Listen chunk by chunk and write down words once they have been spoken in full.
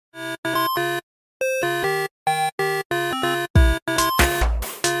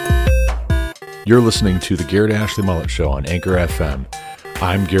You're listening to the Garrett Ashley Mullet Show on Anchor FM.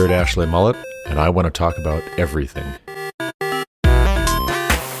 I'm Garrett Ashley Mullet, and I want to talk about everything.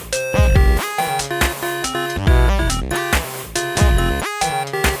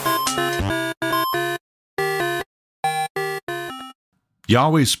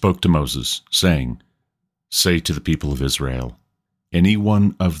 Yahweh spoke to Moses, saying, "Say to the people of Israel, any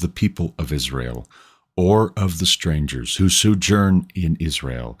one of the people of Israel, or of the strangers who sojourn in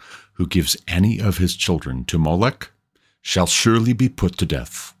Israel, who gives any of his children to Molech, shall surely be put to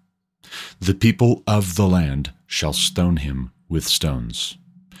death. The people of the land shall stone him with stones.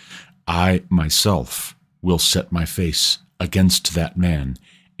 I myself will set my face against that man,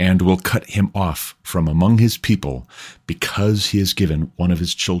 and will cut him off from among his people, because he has given one of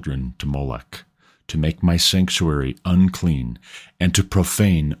his children to Molech, to make my sanctuary unclean, and to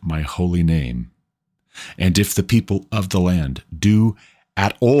profane my holy name. And if the people of the land do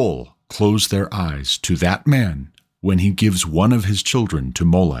at all close their eyes to that man when he gives one of his children to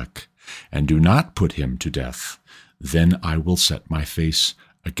Molech, and do not put him to death, then I will set my face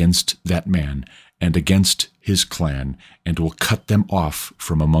against that man and against his clan, and will cut them off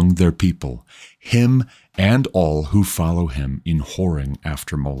from among their people, him and all who follow him in whoring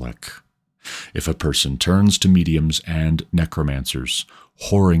after Molech. If a person turns to mediums and necromancers,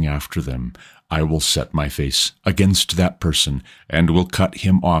 whoring after them, I will set my face against that person, and will cut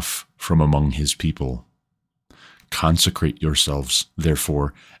him off from among his people. Consecrate yourselves,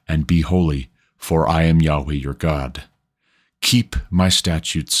 therefore, and be holy, for I am Yahweh your God. Keep my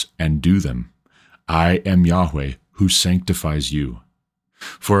statutes and do them. I am Yahweh who sanctifies you.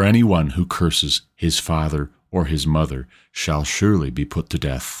 For anyone who curses his father or his mother shall surely be put to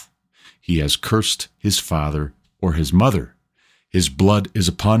death. He has cursed his father or his mother. His blood is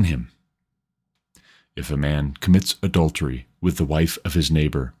upon him. If a man commits adultery with the wife of his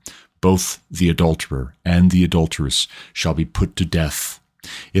neighbor, both the adulterer and the adulteress shall be put to death.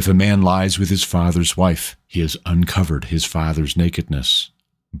 If a man lies with his father's wife, he has uncovered his father's nakedness.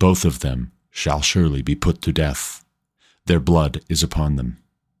 Both of them shall surely be put to death. Their blood is upon them.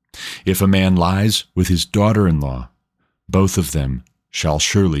 If a man lies with his daughter-in-law, both of them shall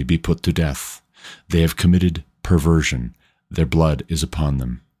surely be put to death. They have committed perversion. Their blood is upon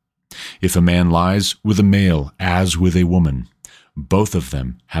them. If a man lies with a male as with a woman, both of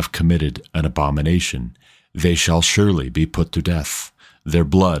them have committed an abomination. They shall surely be put to death. Their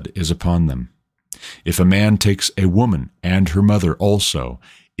blood is upon them. If a man takes a woman and her mother also,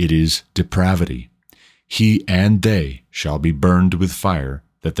 it is depravity. He and they shall be burned with fire,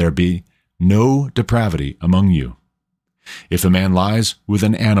 that there be no depravity among you. If a man lies with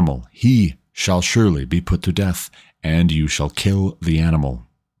an animal, he shall surely be put to death, and you shall kill the animal.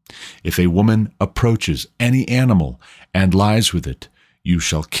 If a woman approaches any animal and lies with it, you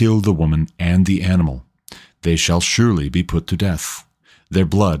shall kill the woman and the animal. They shall surely be put to death. Their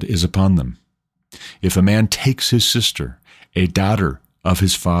blood is upon them. If a man takes his sister, a daughter of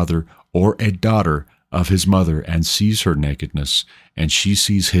his father, or a daughter of his mother, and sees her nakedness, and she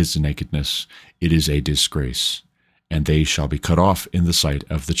sees his nakedness, it is a disgrace, and they shall be cut off in the sight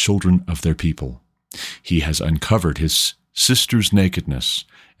of the children of their people. He has uncovered his sister's nakedness,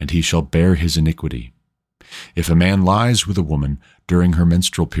 and he shall bear his iniquity. If a man lies with a woman during her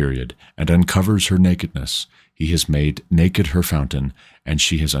menstrual period and uncovers her nakedness, he has made naked her fountain, and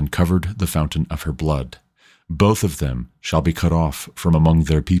she has uncovered the fountain of her blood. Both of them shall be cut off from among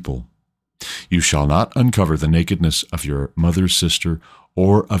their people. You shall not uncover the nakedness of your mother's sister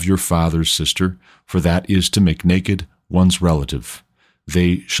or of your father's sister, for that is to make naked one's relative.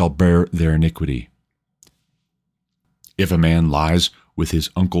 They shall bear their iniquity. If a man lies with his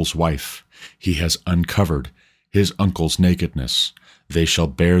uncle's wife, he has uncovered his uncle's nakedness. They shall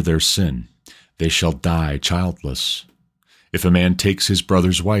bear their sin. They shall die childless. If a man takes his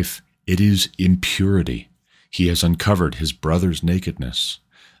brother's wife, it is impurity. He has uncovered his brother's nakedness.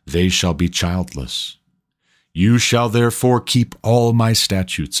 They shall be childless. You shall therefore keep all my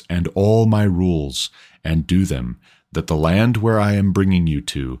statutes and all my rules, and do them, that the land where I am bringing you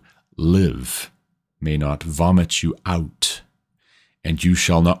to live may not vomit you out. And you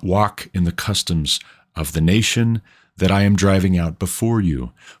shall not walk in the customs of the nation that I am driving out before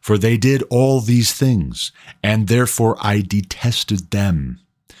you, for they did all these things, and therefore I detested them.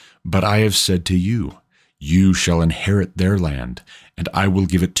 But I have said to you, you shall inherit their land, and I will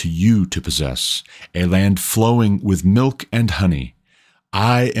give it to you to possess, a land flowing with milk and honey.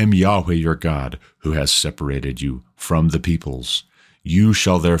 I am Yahweh your God, who has separated you from the peoples. You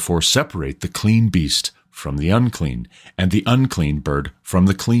shall therefore separate the clean beast from the unclean, and the unclean bird from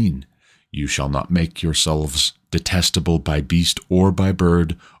the clean. You shall not make yourselves detestable by beast or by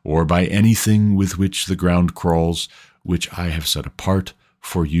bird or by anything with which the ground crawls, which I have set apart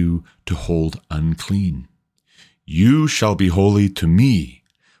for you to hold unclean. You shall be holy to me,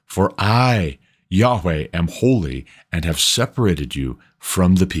 for I, Yahweh, am holy and have separated you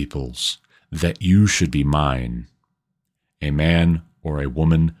from the peoples, that you should be mine. A man or a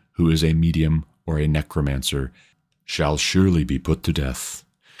woman who is a medium or a necromancer shall surely be put to death.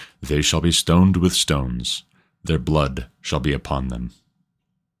 They shall be stoned with stones. Their blood shall be upon them.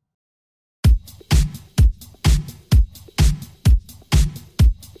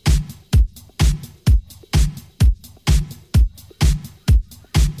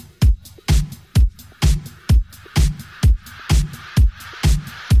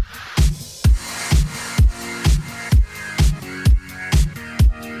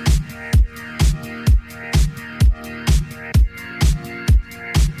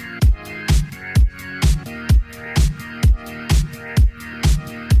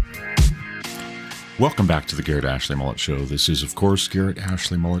 Welcome back to the Garrett Ashley Mullet Show. This is, of course, Garrett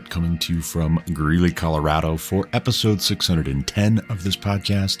Ashley Mullet coming to you from Greeley, Colorado for episode 610 of this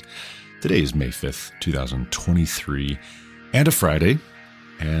podcast. Today is May 5th, 2023, and a Friday,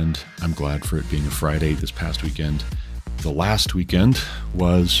 and I'm glad for it being a Friday this past weekend. The last weekend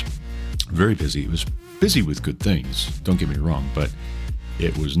was very busy. It was busy with good things, don't get me wrong, but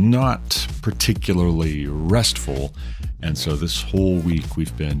it was not particularly restful, and so this whole week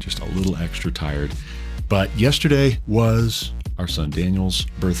we've been just a little extra tired. But yesterday was our son Daniel's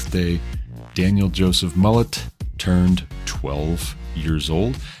birthday. Daniel Joseph Mullet turned 12 years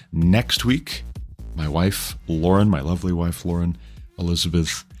old. Next week, my wife Lauren, my lovely wife Lauren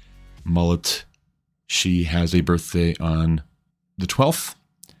Elizabeth Mullet, she has a birthday on the 12th,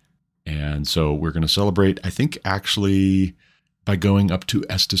 and so we're going to celebrate, I think, actually by going up to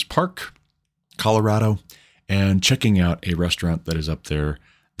Estes Park, Colorado, and checking out a restaurant that is up there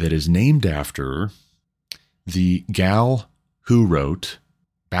that is named after the gal who wrote,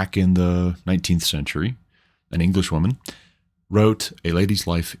 back in the 19th century, an English woman, wrote A Lady's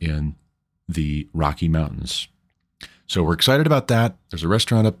Life in the Rocky Mountains. So we're excited about that. There's a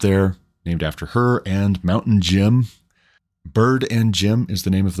restaurant up there named after her and Mountain Jim. Bird and Jim is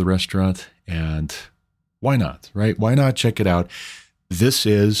the name of the restaurant, and why not, right? Why not check it out? This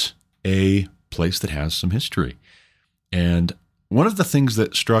is a place that has some history. And one of the things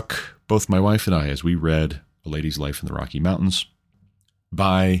that struck both my wife and I as we read A Lady's Life in the Rocky Mountains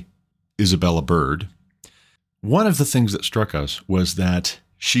by Isabella Bird, one of the things that struck us was that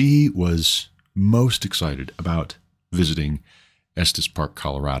she was most excited about visiting Estes Park,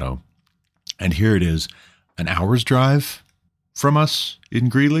 Colorado. And here it is, an hour's drive from us in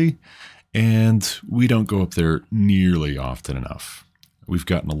Greeley. And we don't go up there nearly often enough. We've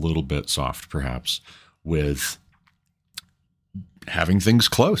gotten a little bit soft, perhaps, with having things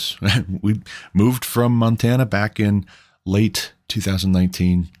close. We moved from Montana back in late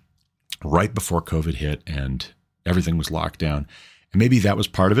 2019, right before COVID hit and everything was locked down. And maybe that was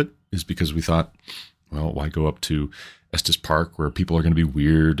part of it, is because we thought, well, why go up to Estes Park where people are going to be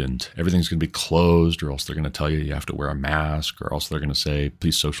weird and everything's going to be closed, or else they're going to tell you you have to wear a mask, or else they're going to say,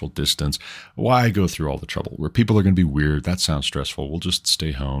 please social distance. Why go through all the trouble where people are going to be weird? That sounds stressful. We'll just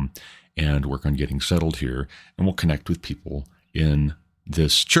stay home and work on getting settled here, and we'll connect with people in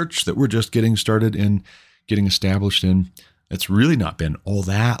this church that we're just getting started in, getting established in. It's really not been all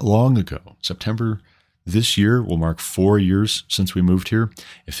that long ago. September this year will mark 4 years since we moved here.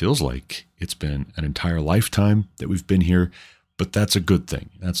 It feels like it's been an entire lifetime that we've been here, but that's a good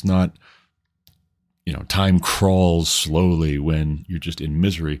thing. That's not, time crawls slowly when you're just in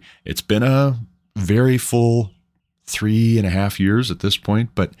misery. It's been a very full 3.5 years at this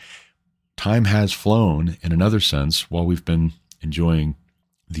point, but time has flown in another sense while we've been enjoying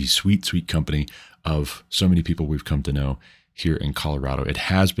the sweet, sweet company of so many people we've come to know here in Colorado. It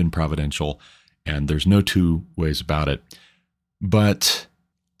has been providential, and there's no two ways about it. But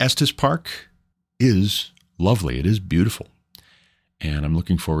Estes Park is lovely. It is beautiful. And I'm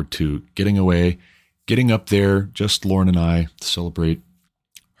looking forward to getting away, getting up there, just Lauren and I, to celebrate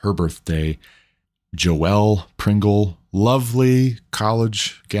her birthday. Joelle Pringle, lovely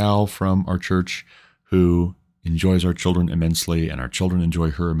college gal from our church who enjoys our children immensely, and our children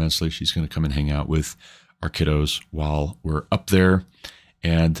enjoy her immensely. She's going to come and hang out with our kiddos while we're up there.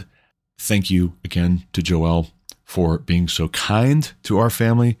 And thank you again to Joelle for being so kind to our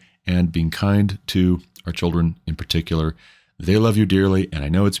family and being kind to our children in particular. They love you dearly, and I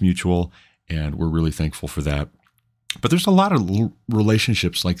know it's mutual, and we're really thankful for that. But there's a lot of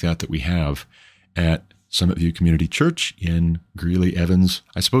relationships like that we have at Summit View Community Church in Greeley, Evans.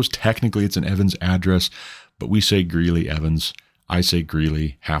 I suppose technically it's an Evans address, but we say Greeley, Evans. I say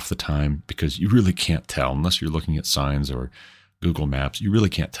Greeley half the time because you really can't tell unless you're looking at signs or Google Maps. You really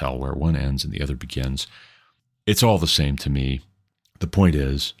can't tell where one ends and the other begins. It's all the same to me. The point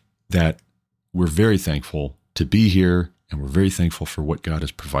is that we're very thankful to be here, and we're very thankful for what God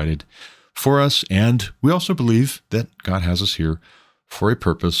has provided for us. And we also believe that God has us here for a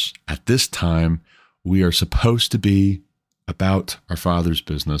purpose. At this time, we are supposed to be about our Father's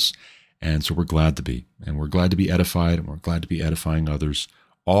business. And so we're glad to be. And we're glad to be edified, and we're glad to be edifying others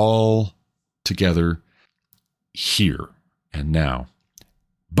all together here and now.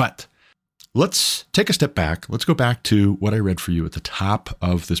 But let's take a step back. Let's go back to what I read for you at the top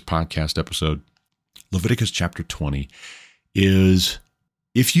of this podcast episode. Leviticus chapter 20 is,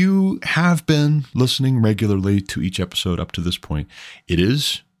 if you have been listening regularly to each episode up to this point, it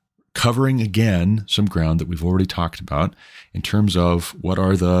is covering again some ground that we've already talked about in terms of what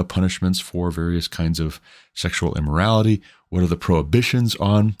are the punishments for various kinds of sexual immorality, what are the prohibitions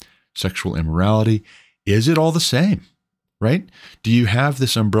on sexual immorality. Is it all the same, right? Do you have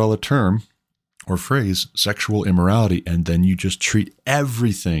this umbrella term or phrase, sexual immorality, and then you just treat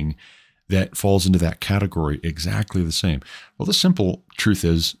everything that falls into that category exactly the same? Well, the simple truth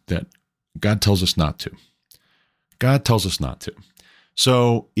is that God tells us not to. God tells us not to.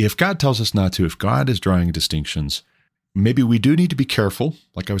 So if God tells us not to, if God is drawing distinctions, maybe we do need to be careful.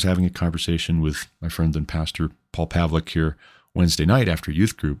 Like I was having a conversation with my friend and pastor, Paul Pavlik, here Wednesday night after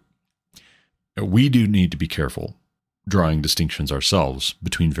youth group. We do need to be careful drawing distinctions ourselves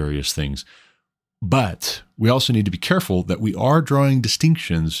between various things. But we also need to be careful that we are drawing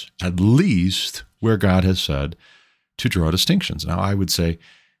distinctions at least where God has said to draw distinctions. Now, I would say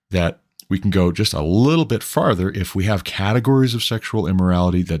that we can go just a little bit farther if we have categories of sexual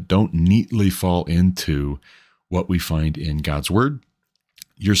immorality that don't neatly fall into what we find in God's word.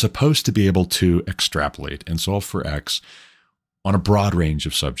 You're supposed to be able to extrapolate and solve for X on a broad range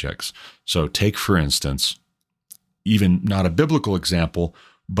of subjects. So take, for instance, even not a biblical example,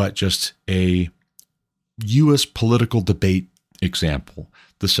 but just a U.S. political debate example,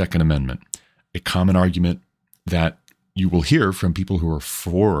 the Second Amendment. A common argument that you will hear from people who are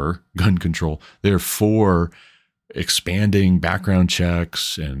for gun control. They're for expanding background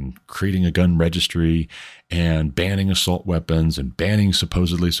checks and creating a gun registry and banning assault weapons and banning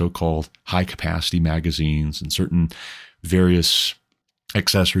supposedly so-called high-capacity magazines and certain various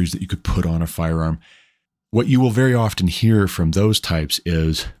accessories that you could put on a firearm. What you will very often hear from those types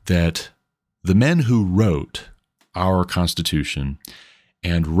is that the men who wrote our Constitution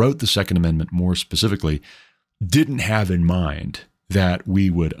and wrote the Second Amendment more specifically didn't have in mind that we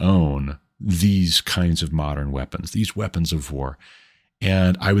would own these kinds of modern weapons, these weapons of war.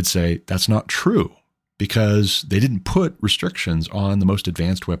 And I would say that's not true because they didn't put restrictions on the most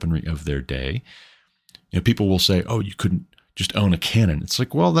advanced weaponry of their day. You know, people will say, oh, you couldn't just own a cannon. It's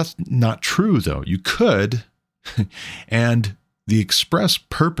like, well, that's not true, though. You could. And the express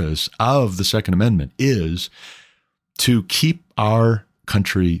purpose of the Second Amendment is to keep our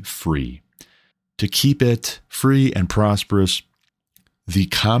country free. To keep it free and prosperous, the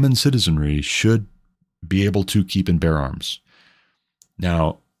common citizenry should be able to keep and bear arms.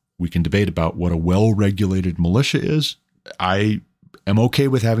 Now, we can debate about what a well-regulated militia is. I am okay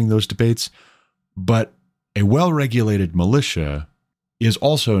with having those debates, but a well-regulated militia is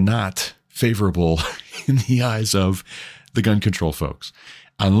also not favorable in the eyes of the gun control folks,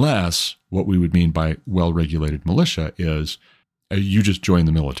 unless what we would mean by well-regulated militia is you just join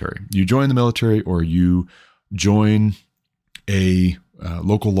the military. You join the military or you join a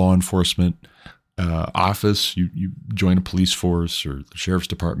local law enforcement office. You join a police force or the sheriff's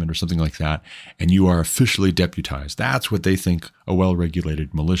department or something like that, and you are officially deputized. That's what they think a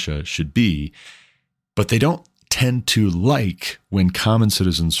well-regulated militia should be. But they don't tend to like when common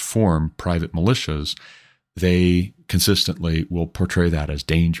citizens form private militias. They consistently will portray that as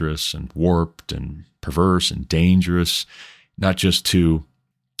dangerous and warped and perverse and dangerous, not just to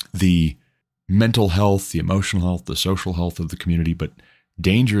the mental health, the emotional health, the social health of the community, but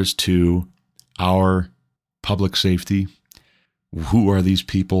dangerous to our public safety. Who are these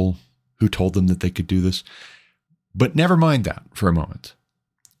people? Who told them that they could do this? But never mind that for a moment.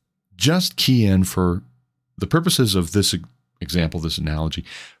 Just key in, for the purposes of this example, this analogy,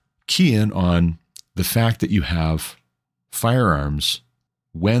 key in on the fact that you have firearms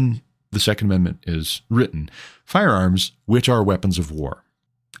when the Second Amendment is written, firearms which are weapons of war,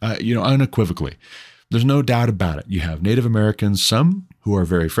 unequivocally. There's no doubt about it. You have Native Americans, some who are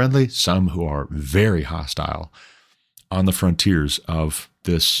very friendly, some who are very hostile on the frontiers of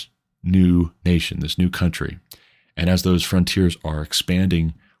this new nation, this new country. And as those frontiers are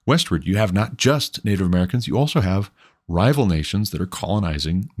expanding westward, you have not just Native Americans, you also have rival nations that are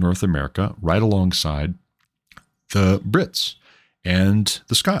colonizing North America right alongside the Brits and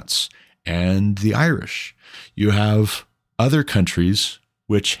the Scots and the Irish. You have other countries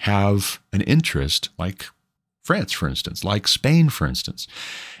which have an interest, like France, for instance, like Spain, for instance.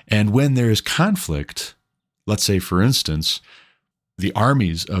 And when there is conflict, let's say, for instance, the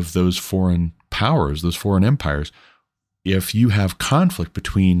armies of those foreign powers, those foreign empires, if you have conflict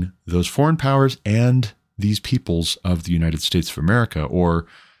between those foreign powers and these peoples of the United States of America, or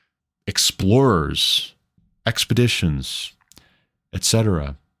explorers, expeditions,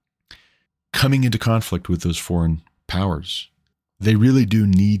 etc., coming into conflict with those foreign powers, they really do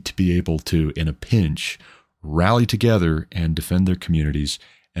need to be able to, in a pinch, rally together and defend their communities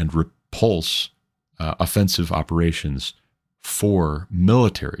and repulse offensive operations for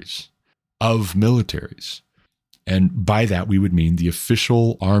militaries, of militaries. And by that, we would mean the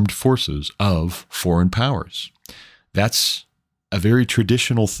official armed forces of foreign powers. That's a very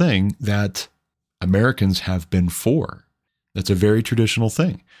traditional thing that Americans have been for. That's a very traditional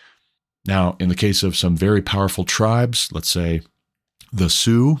thing. Now, in the case of some very powerful tribes, let's say the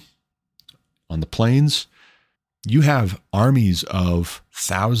Sioux on the plains, you have armies of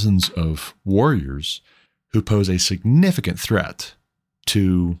thousands of warriors who pose a significant threat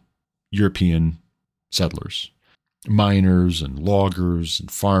to European settlers, miners and loggers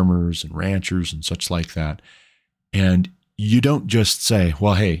and farmers and ranchers and such like that. And you don't just say,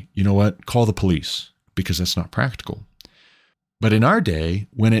 well, hey, you know what? Call the police, because that's not practical. But in our day,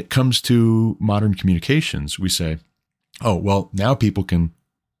 when it comes to modern communications, we say, oh, well, now people can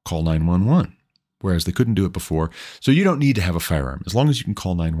call 911, whereas they couldn't do it before. So you don't need to have a firearm as long as you can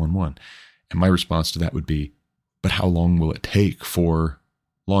call 911. And my response to that would be, but how long will it take for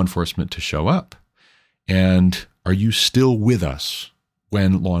law enforcement to show up? And are you still with us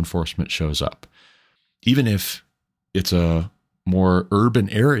when law enforcement shows up? Even if it's a more urban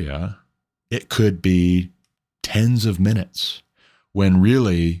area, it could be tens of minutes, when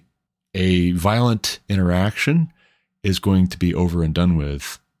really a violent interaction is going to be over and done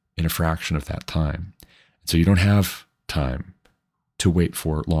with in a fraction of that time. So you don't have time to wait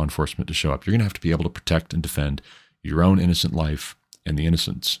for law enforcement to show up. You're going to have to be able to protect and defend your own innocent life and the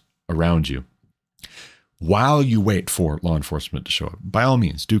innocents around you. While you wait for law enforcement to show up, by all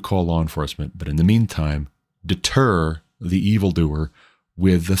means, do call law enforcement, but in the meantime, deter the evildoer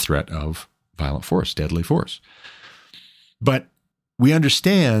with the threat of violent force, deadly force. But we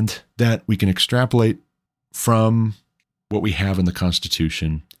understand that we can extrapolate from what we have in the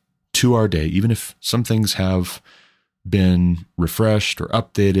Constitution to our day, even if some things have been refreshed or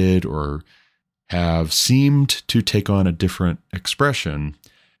updated or have seemed to take on a different expression.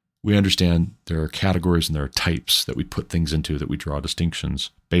 We understand there are categories and there are types that we put things into, that we draw distinctions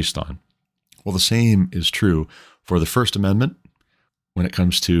based on. Well, the same is true for the First Amendment when it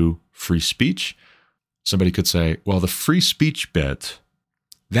comes to free speech. Somebody could say, well, the free speech bit,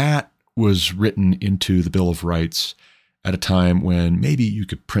 that was written into the Bill of Rights at a time when maybe you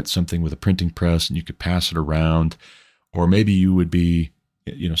could print something with a printing press and you could pass it around, or maybe you would be,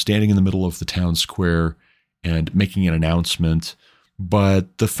 standing in the middle of the town square and making an announcement.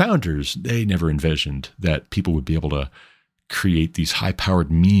 But the founders, they never envisioned that people would be able to create these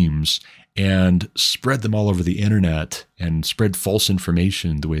high-powered memes and spread them all over the internet and spread false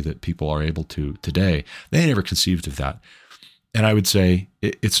information the way that people are able to today. They never conceived of that. And I would say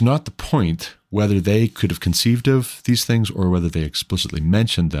it's not the point whether they could have conceived of these things or whether they explicitly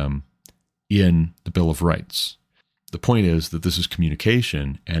mentioned them in the Bill of Rights. The point is that this is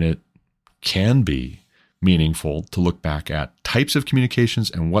communication, and it can be meaningful to look back at types of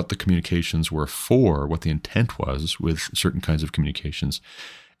communications and what the communications were for, what the intent was with certain kinds of communications,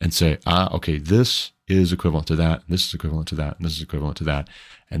 and say, okay, this is equivalent to that, and this is equivalent to that, and this is equivalent to that,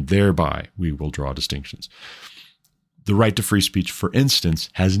 and thereby we will draw distinctions. The right to free speech, for instance,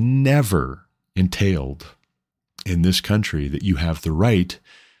 has never entailed in this country that you have the right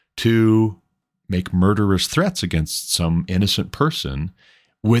to make murderous threats against some innocent person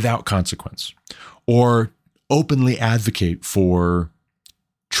without consequence, or openly advocate for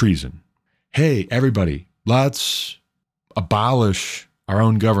treason. Hey, everybody, let's abolish our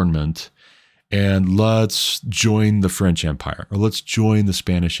own government and let's join the French Empire, or let's join the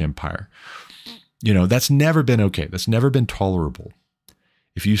Spanish Empire. That's never been okay. That's never been tolerable.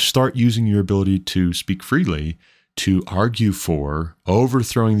 If you start using your ability to speak freely to argue for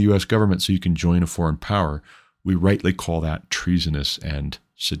overthrowing the U.S. government so you can join a foreign power, we rightly call that treasonous and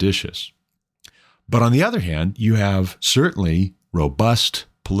seditious. But on the other hand, you have certainly robust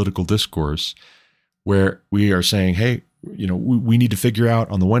political discourse where we are saying, hey, we need to figure out,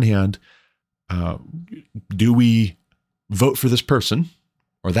 on the one hand, do we vote for this person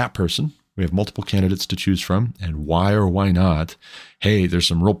or that person? We have multiple candidates to choose from, and why or why not? Hey, there's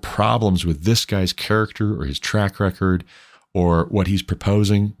some real problems with this guy's character or his track record or what he's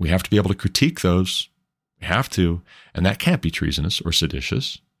proposing. We have to be able to critique those. We have to, and that can't be treasonous or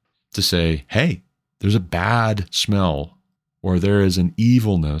seditious to say, hey, there's a bad smell, or there is an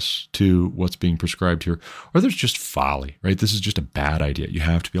evilness to what's being prescribed here, or there's just folly, right? This is just a bad idea. You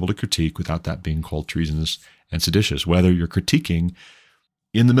have to be able to critique without that being called treasonous and seditious, whether you're critiquing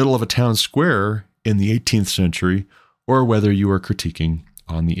in the middle of a town square in the 18th century, or whether you are critiquing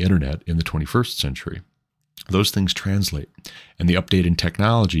on the internet in the 21st century. Those things translate. And the update in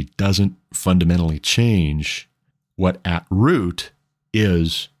technology doesn't fundamentally change what at root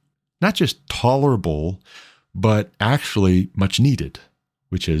is not just tolerable, but actually much needed,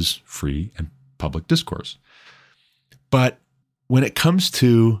 which is free and public discourse. But when it comes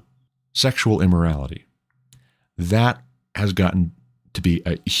to sexual immorality, that has gotten to be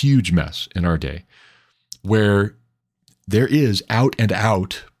a huge mess in our day, where there is out and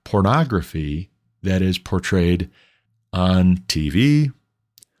out pornography that is portrayed on TV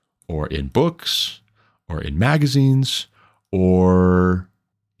or in books or in magazines or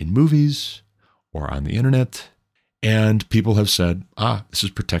in movies or on the internet. And people have said, this is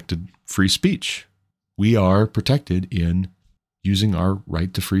protected free speech. We are protected in using our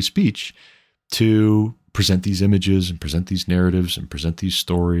right to free speech to present these images and present these narratives and present these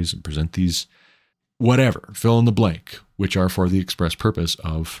stories and present these whatever, fill in the blank, which are for the express purpose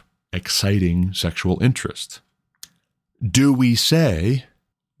of exciting sexual interest. Do we say,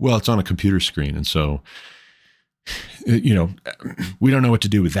 well, it's on a computer screen, and so, we don't know what to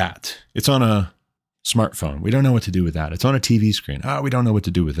do with that. It's on a smartphone. We don't know what to do with that. It's on a TV screen. We don't know what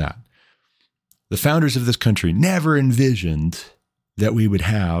to do with that. The founders of this country never envisioned that we would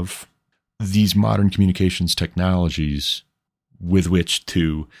have these modern communications technologies with which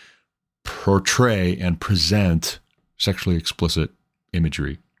to portray and present sexually explicit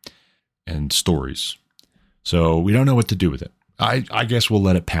imagery and stories. So we don't know what to do with it. I guess we'll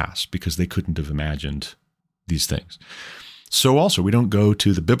let it pass because they couldn't have imagined these things. So also, we don't go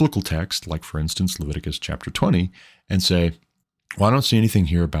to the biblical text, like, for instance, Leviticus chapter 20, and say, well, I don't see anything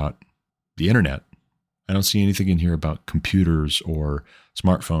here about the internet. I don't see anything in here about computers or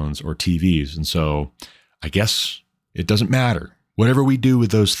smartphones or TVs. And so I guess it doesn't matter. Whatever we do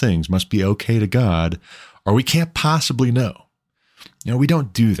with those things must be okay to God, or we can't possibly know. We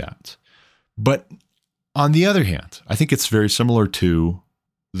don't do that. But on the other hand, I think it's very similar to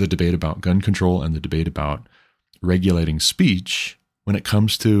the debate about gun control and the debate about regulating speech when it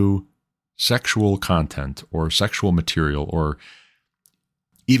comes to sexual content or sexual material or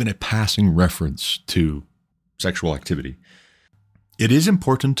even a passing reference to sexual activity. It is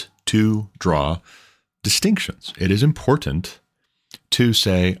important to draw distinctions. It is important to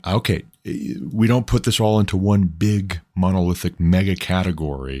say, okay, we don't put this all into one big monolithic mega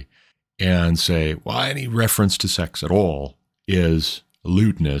category and say, well, any reference to sex at all is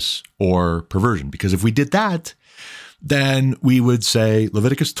lewdness or perversion. Because if we did that, then we would say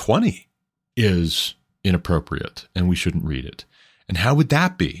Leviticus 20 is inappropriate and we shouldn't read it. And how would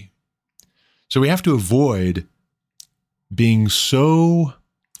that be? So we have to avoid being so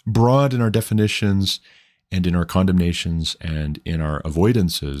broad in our definitions and in our condemnations and in our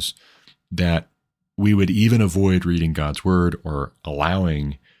avoidances that we would even avoid reading God's word or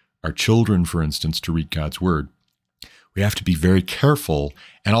allowing our children, for instance, to read God's word. We have to be very careful.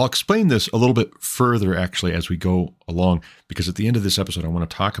 And I'll explain this a little bit further, actually, as we go along, because at the end of this episode, I want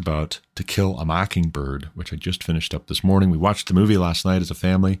to talk about To Kill a Mockingbird, which I just finished up this morning. We watched the movie last night as a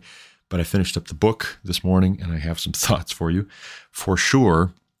family, but I finished up the book this morning, and I have some thoughts for you. For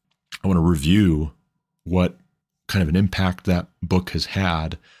sure, I want to review what kind of an impact that book has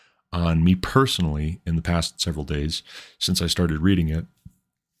had on me personally in the past several days since I started reading it.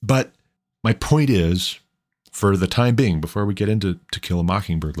 But my point is, for the time being, before we get into To Kill a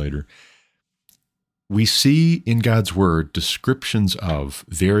Mockingbird later, we see in God's word descriptions of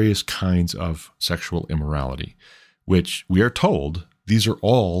various kinds of sexual immorality, which we are told these are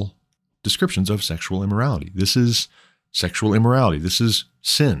all descriptions of sexual immorality. This is sexual immorality. This is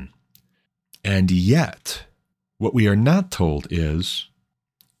sin. And yet, what we are not told is,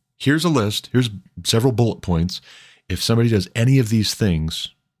 here's a list, here's several bullet points. If somebody does any of these things,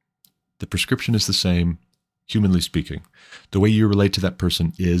 the prescription is the same, humanly speaking. The way you relate to that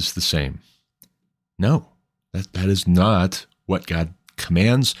person is the same. No, that is not what God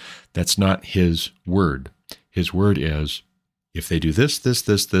commands. That's not his word. His word is, If they do this,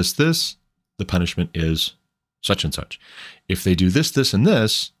 the punishment is such and such. If they do this, and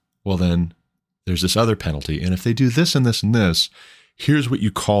this, well, then there's this other penalty. And if they do this and this and this, here's what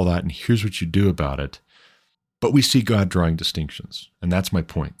you call that, and here's what you do about it. But we see God drawing distinctions, and that's my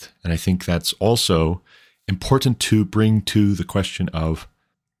point. And I think that's also important to bring to the question of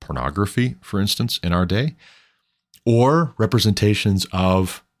pornography, for instance, in our day, or representations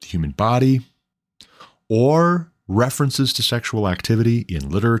of the human body, or references to sexual activity in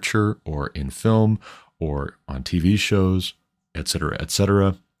literature or in film or on TV shows, etc.,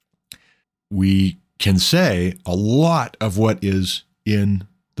 etc. We can say a lot of what is in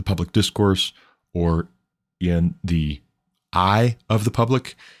the public discourse or in the eye of the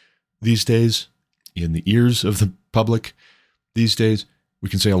public these days, in the ears of the public these days. We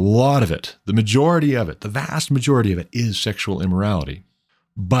can say a lot of it, the majority of it, the vast majority of it is sexual immorality.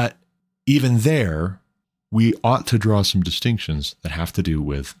 But even there, we ought to draw some distinctions that have to do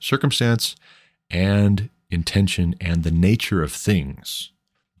with circumstance and intention and the nature of things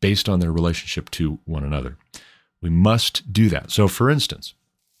based on their relationship to one another. We must do that. So, for instance,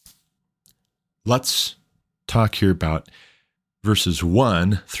 let's talk here about verses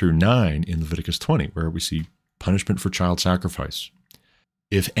 1 through 9 in Leviticus 20, where we see punishment for child sacrifice.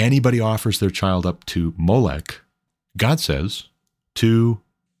 If anybody offers their child up to Molech, God says to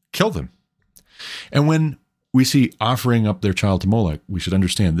kill them. And when we see offering up their child to Molech, we should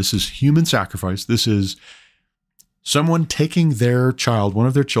understand this is human sacrifice. This is someone taking their child, one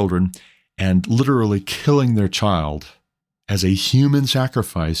of their children, and literally killing their child as a human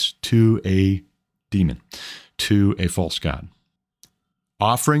sacrifice to a demon, to a false god.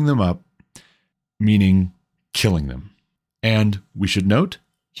 Offering them up, meaning killing them. And we should note,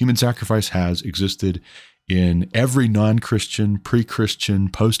 human sacrifice has existed in every non-Christian, pre-Christian,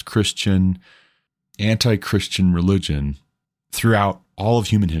 post-Christian, anti-Christian religion throughout all of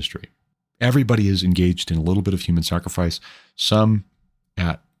human history. Everybody is engaged in a little bit of human sacrifice, some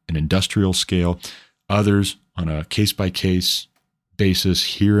at an industrial scale, others on a case-by-case basis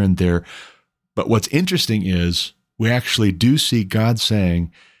here and there. But what's interesting is we actually do see God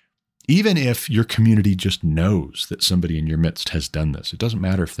saying, even if your community just knows that somebody in your midst has done this, it doesn't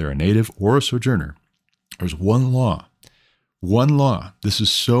matter if they're a native or a sojourner, there's one law. One law. This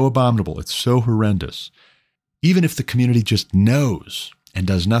is so abominable. It's so horrendous. Even if the community just knows and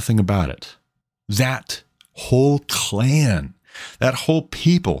does nothing about it, that whole clan, that whole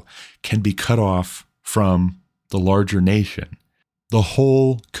people can be cut off from the larger nation. The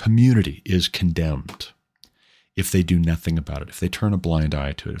whole community is condemned if they do nothing about it, if they turn a blind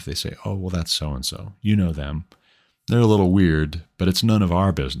eye to it, if they say, oh, well, that's so-and-so. You know them. They're a little weird, but it's none of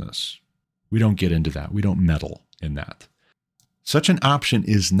our business. We don't get into that. We don't meddle in that. Such an option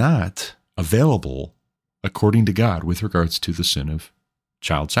is not available according to God with regards to the sin of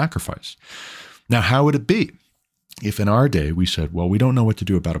child sacrifice. Now, how would it be if in our day we said, well, we don't know what to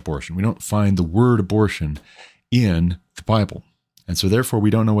do about abortion. We don't find the word abortion in the Bible. And so therefore we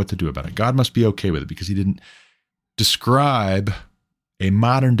don't know what to do about it. God must be okay with it because he didn't describe a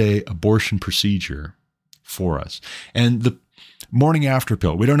modern day abortion procedure for us. And the morning after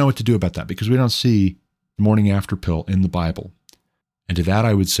pill, we don't know what to do about that because we don't see the morning after pill in the Bible. And to that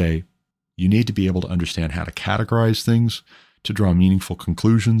I would say, you need to be able to understand how to categorize things to draw meaningful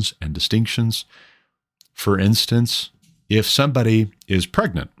conclusions and distinctions. For instance, if somebody is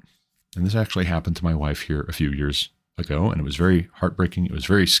pregnant, and this actually happened to my wife here a few years ago, and it was very heartbreaking. It was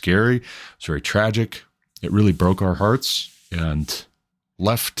very scary. It was very tragic. It really broke our hearts and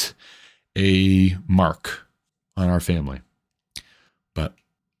left a mark on our family. But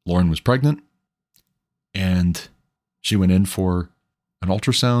Lauren was pregnant, and she went in for an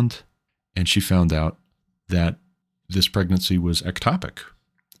ultrasound, and she found out that this pregnancy was ectopic,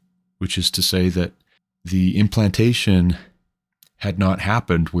 which is to say that the implantation had not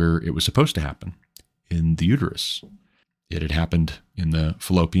happened where it was supposed to happen, in the uterus. It had happened in the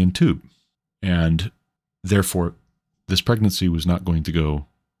fallopian tube. And therefore, this pregnancy was not going to go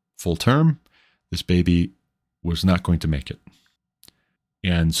full term. This baby was not going to make it.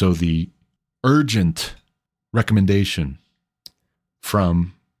 And so the urgent recommendation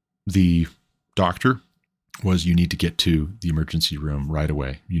from the doctor was you need to get to the emergency room right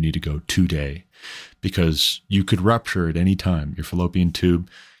away. You need to go today because you could rupture at any time. Your fallopian tube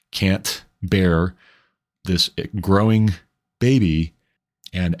can't bear this growing baby.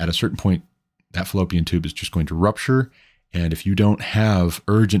 And at a certain point, that fallopian tube is just going to rupture. And if you don't have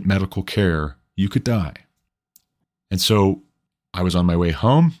urgent medical care, you could die. And so I was on my way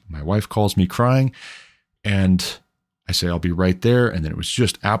home. My wife calls me crying and I say, I'll be right there. And then it was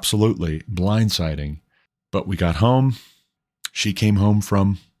just absolutely blindsiding. But we got home She came home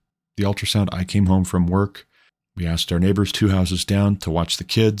from the ultrasound. I came home from work. We asked our neighbors 2 houses down to watch the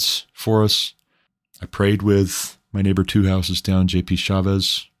kids for us. I prayed with my neighbor 2 houses down, JP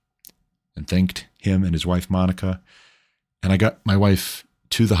Chavez, and thanked him and his wife, Monica. And I got my wife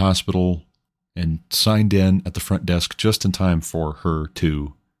to the hospital and signed in at the front desk just in time for her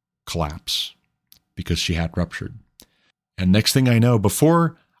to collapse because she had ruptured. And next thing I know,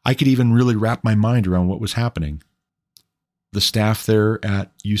 before I could even really wrap my mind around what was happening, the staff there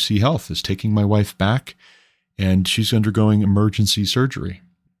at UC Health is taking my wife back, and she's undergoing emergency surgery.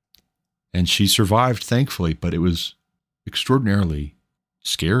 And she survived, thankfully, but it was extraordinarily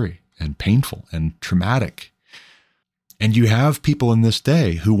scary and painful and traumatic. And you have people in this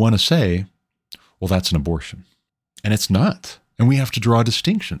day who want to say, well, that's an abortion. And it's not. And we have to draw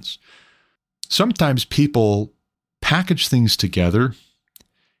distinctions. Sometimes people package things together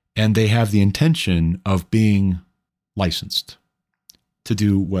and they have the intention of being licensed to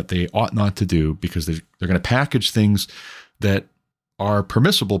do what they ought not to do because they're going to package things that are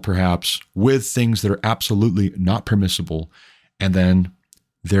permissible perhaps with things that are absolutely not permissible. And then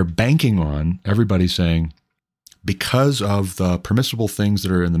they're banking on everybody saying, because of the permissible things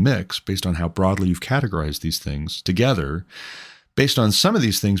that are in the mix, based on how broadly you've categorized these things together, based on some of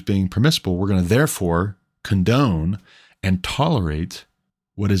these things being permissible, we're going to therefore condone and tolerate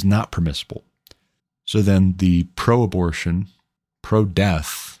what is not permissible. So then the pro-abortion,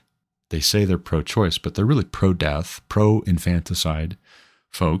 pro-death, they say they're pro-choice, but they're really pro-death, pro-infanticide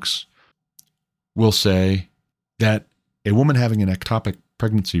folks will say that a woman having an ectopic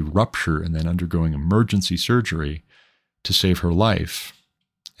pregnancy rupture and then undergoing emergency surgery to save her life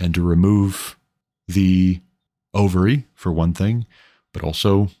and to remove the ovary, for one thing, but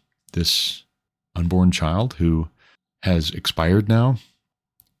also this unborn child who has expired now,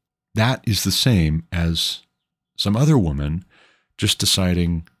 that is the same as some other woman just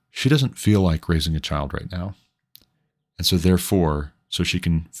deciding she doesn't feel like raising a child right now. And so therefore, so she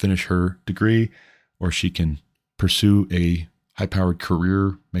can finish her degree or she can pursue a high-powered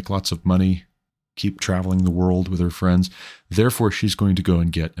career, make lots of money, keep traveling the world with her friends. Therefore, she's going to go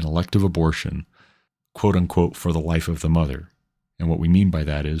and get an elective abortion, quote unquote, for the life of the mother. And what we mean by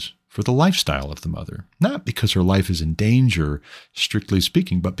that is for the lifestyle of the mother, not because her life is in danger, strictly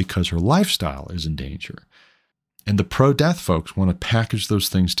speaking, but because her lifestyle is in danger. And the pro-death folks want to package those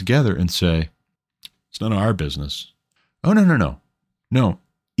things together and say, it's none of our business. Oh, no. No,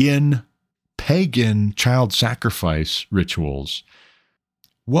 in pagan child sacrifice rituals,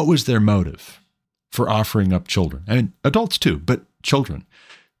 what was their motive for offering up children? I mean, adults too, but children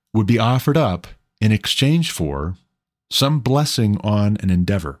would be offered up in exchange for some blessing on an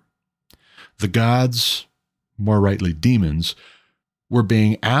endeavor. The gods, more rightly demons, were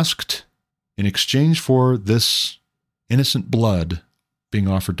being asked in exchange for this innocent blood being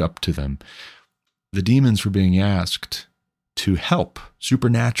offered up to them. The demons were being asked to help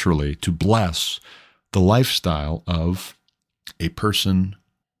supernaturally to bless the lifestyle of a person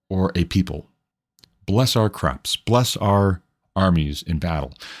or a people. Bless our crops, bless our armies in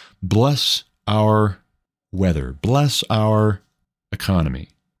battle, bless our weather, bless our economy.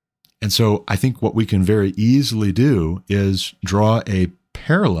 And so I think what we can very easily do is draw a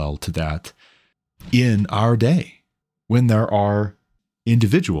parallel to that in our day when there are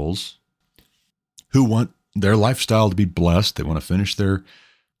individuals who want their lifestyle to be blessed. They want to finish their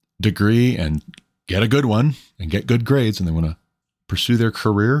degree and get a good one and get good grades, and they want to pursue their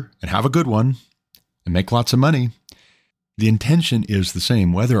career and have a good one and make lots of money. The intention is the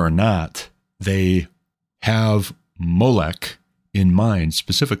same, whether or not they have Molech in mind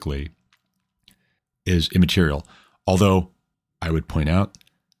specifically is immaterial. Although I would point out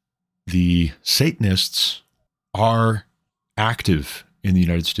the Satanists are active in the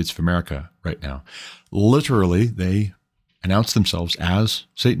United States of America right now. Literally, they announce themselves as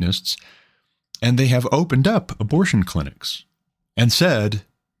Satanists, and they have opened up abortion clinics and said,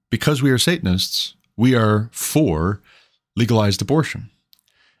 because we are Satanists, we are for legalized abortion.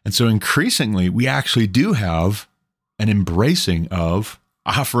 And so increasingly, we actually do have an embracing of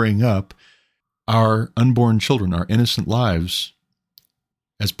offering up our unborn children, our innocent lives,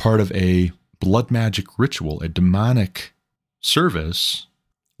 as part of a blood magic ritual, a demonic service,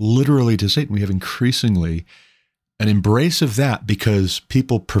 literally to Satan. We have increasingly an embrace of that because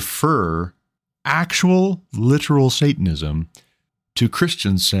people prefer actual literal Satanism to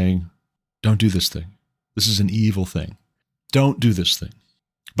Christians saying, don't do this thing. This is an evil thing. Don't do this thing.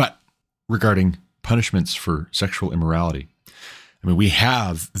 But regarding punishments for sexual immorality, I mean, we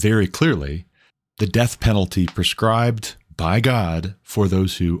have very clearly the death penalty prescribed by God for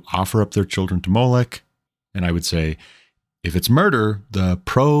those who offer up their children to Molech. And I would say If it's murder, the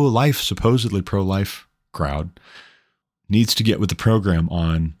supposedly pro-life crowd needs to get with the program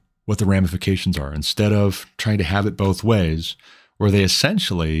on what the ramifications are instead of trying to have it both ways, where they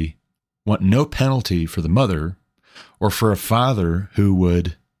essentially want no penalty for the mother or for a father who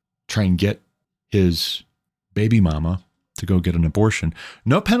would try and get his baby mama to go get an abortion.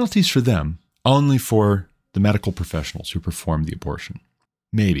 No penalties for them, only for the medical professionals who perform the abortion.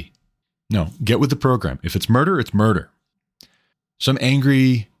 Maybe. No, get with the program. If it's murder, it's murder. Some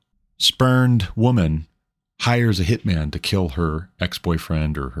angry, spurned woman hires a hitman to kill her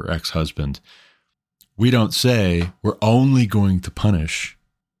ex-boyfriend or her ex-husband. We don't say we're only going to punish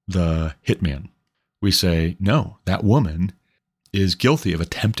the hitman. We say, no, that woman is guilty of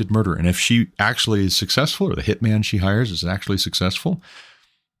attempted murder. And if she actually is successful, or the hitman she hires is actually successful,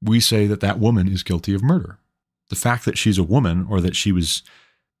 we say that that woman is guilty of murder. The fact that she's a woman, or that she was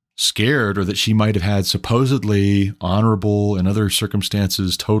scared, or that she might have had supposedly honorable, in other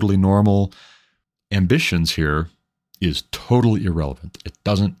circumstances, totally normal ambitions here, is totally irrelevant. It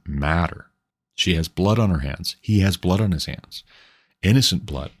doesn't matter. She has blood on her hands. He has blood on his hands. Innocent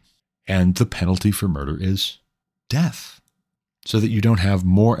blood. And the penalty for murder is death, so that you don't have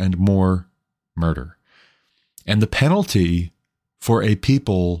more and more murder. And the penalty for a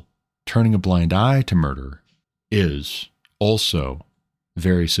people turning a blind eye to murder is also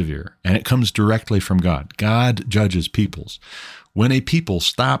very severe. And it comes directly from God. God judges peoples. When a people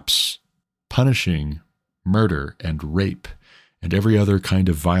stops punishing murder and rape and every other kind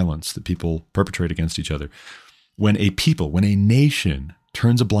of violence that people perpetrate against each other, when a nation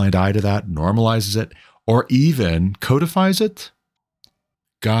turns a blind eye to that, normalizes it, or even codifies it,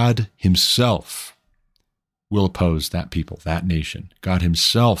 God himself will oppose that people, that nation. God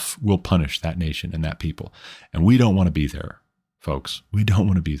himself will punish that nation and that people. And we don't want to be there, folks. We don't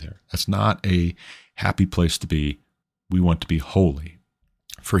want to be there. That's not a happy place to be. We want to be holy,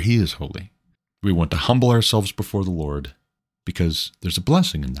 for he is holy. We want to humble ourselves before the Lord because there's a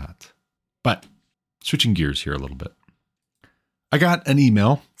blessing in that. But switching gears here a little bit. I got an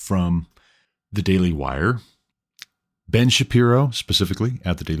email from the Daily Wire, Ben Shapiro specifically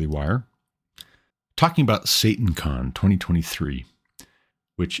at the Daily Wire, talking about SatanCon 2023,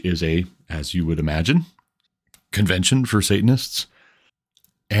 which is as you would imagine, convention for Satanists,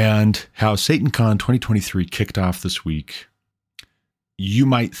 and how SatanCon 2023 kicked off this week. You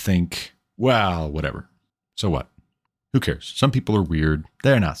might think, well, whatever. So what? Who cares? Some people are weird.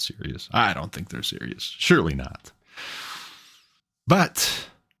 They're not serious. I don't think they're serious. Surely not. But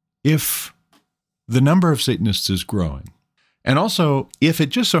if the number of Satanists is growing, and also if it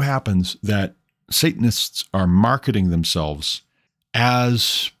just so happens that Satanists are marketing themselves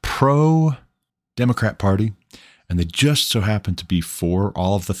as pro-Democrat Party, and they just so happen to be for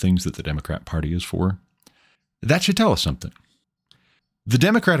all of the things that the Democrat Party is for, that should tell us something. The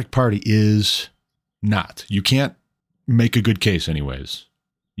Democratic Party is not. You can't make a good case anyways.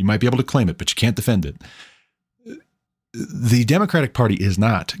 You might be able to claim it, but you can't defend it. The Democratic Party is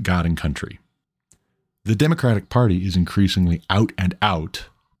not God and country. The Democratic Party is increasingly out and out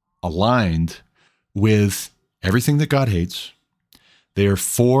aligned with everything that God hates. They are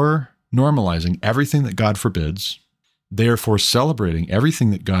for normalizing everything that God forbids. They are for celebrating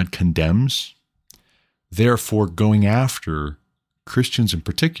everything that God condemns. They are for going after Christians in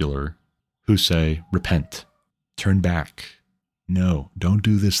particular who say, repent, turn back. No, don't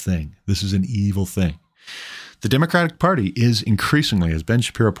do this thing. This is an evil thing. The Democratic Party is increasingly, as Ben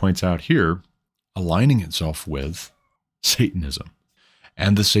Shapiro points out here, aligning itself with Satanism.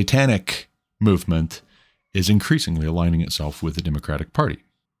 And the satanic movement is increasingly aligning itself with the Democratic Party.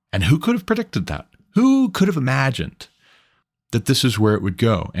 And who could have predicted that? Who could have imagined that this is where it would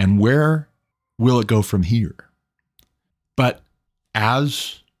go? And where will it go from here? But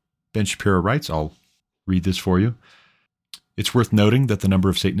as Ben Shapiro writes, I'll read this for you. It's worth noting that the number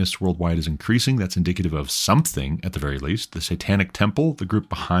of Satanists worldwide is increasing. That's indicative of something, at the very least. The Satanic Temple, the group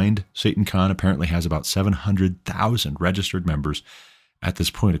behind SatanCon, apparently has about 700,000 registered members at this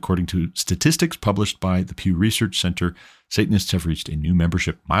point. According to statistics published by the Pew Research Center, Satanists have reached a new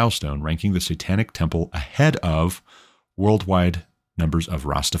membership milestone, ranking the Satanic Temple ahead of worldwide numbers of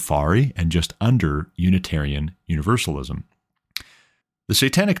Rastafari and just under Unitarian Universalism. The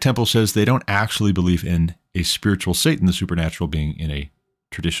Satanic Temple says they don't actually believe in a spiritual Satan, the supernatural being in a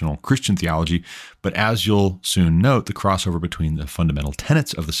traditional Christian theology, but as you'll soon note, the crossover between the fundamental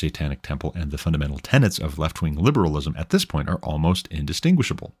tenets of the Satanic Temple and the fundamental tenets of left-wing liberalism at this point are almost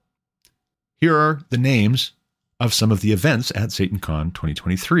indistinguishable. Here are the names of some of the events at SatanCon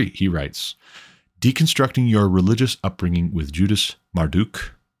 2023. He writes, Deconstructing Your Religious Upbringing with Judas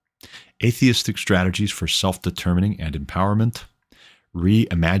Marduk, atheistic strategies for self-determining and empowerment,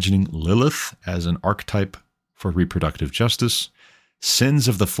 reimagining Lilith as an archetype for reproductive justice, sins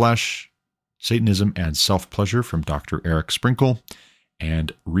of the flesh, Satanism and self-pleasure from Dr. Eric Sprinkle,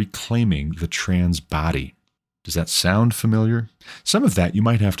 and reclaiming the trans body. Does that sound familiar? Some of that you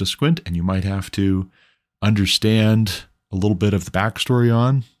might have to squint and you might have to understand a little bit of the backstory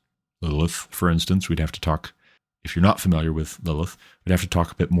on. Lilith, for instance, we'd have to talk, if you're not familiar with Lilith, we'd have to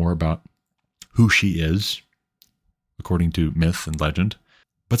talk a bit more about who she is, according to myth and legend.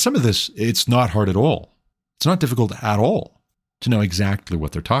 But some of this, it's not hard at all. It's not difficult at all to know exactly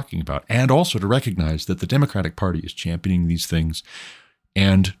what they're talking about, and also to recognize that the Democratic Party is championing these things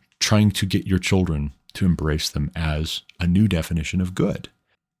and trying to get your children to embrace them as a new definition of good.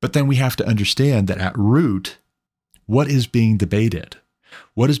 But then we have to understand that at root, what is being debated,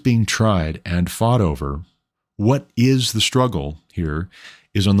 what is being tried and fought over, what is the struggle here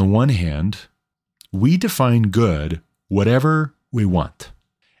is, on the one hand, we define good whatever we want,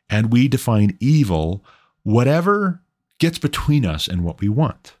 and we define evil whatever gets between us and what we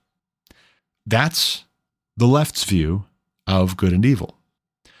want. That's the left's view of good and evil.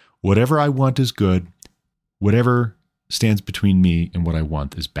 Whatever I want is good. Whatever stands between me and what I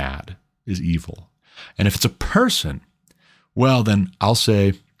want is bad, is evil. And if it's a person, well, then I'll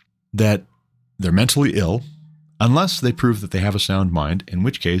say that they're mentally ill unless they prove that they have a sound mind, in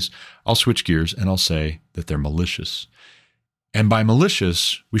which case I'll switch gears and I'll say that they're malicious. And by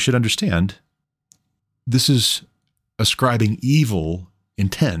malicious, we should understand this is ascribing evil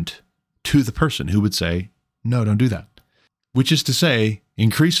intent to the person who would say, no, don't do that. Which is to say,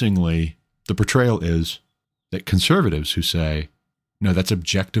 increasingly, the portrayal is that conservatives who say, no, that's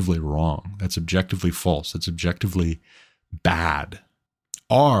objectively wrong, that's objectively false, that's objectively bad,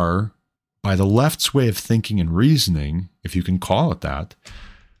 are, by the left's way of thinking and reasoning, if you can call it that,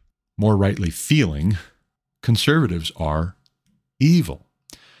 more rightly feeling, conservatives are evil.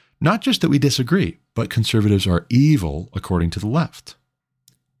 Not just that we disagree, but conservatives are evil according to the left.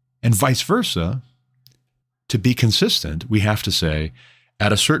 And vice versa. To be consistent, we have to say,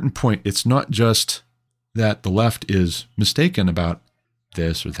 at a certain point, it's not just that the left is mistaken about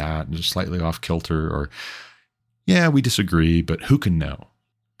this or that and just slightly off kilter, or, yeah, we disagree, but who can know?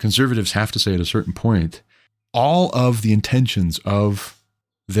 Conservatives have to say at a certain point, all of the intentions of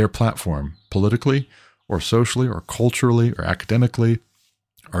their platform, politically or socially or culturally or academically,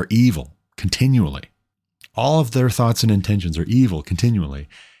 are evil continually. All of their thoughts and intentions are evil continually.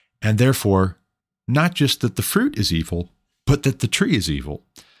 And therefore, not just that the fruit is evil, but that the tree is evil.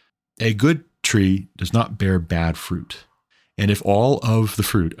 A good tree does not bear bad fruit. And if all of the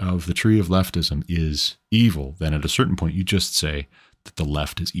fruit of the tree of leftism is evil, then at a certain point you just say that the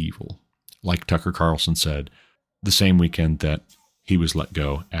left is evil. Like Tucker Carlson said the same weekend that he was let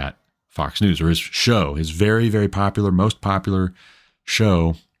go at Fox News, or his show, his very, very popular, most popular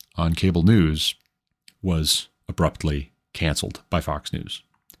show on cable news was abruptly canceled by Fox News.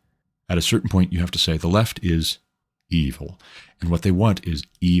 At a certain point, you have to say the left is evil, and what they want is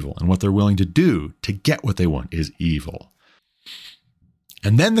evil, and what they're willing to do to get what they want is evil.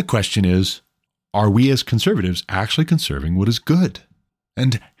 And then the question is, are we as conservatives actually conserving what is good?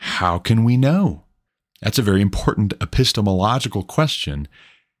 And how can we know? That's a very important epistemological question.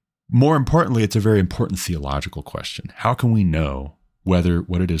 More importantly, it's a very important theological question. How can we know whether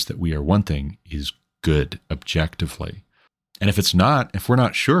what it is that we are wanting is good objectively? And if it's not, if we're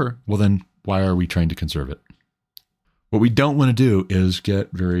not sure, well, then why are we trying to conserve it? What we don't want to do is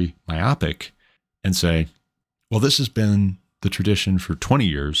get very myopic and say, well, this has been the tradition for 20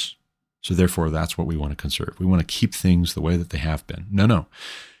 years, so therefore that's what we want to conserve. We want to keep things the way that they have been. No.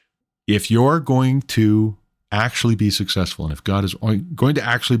 If you're going to actually be successful, and if God is going to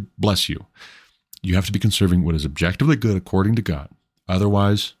actually bless you, you have to be conserving what is objectively good according to God.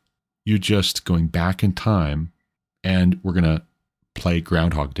 Otherwise, you're just going back in time, and we're going to play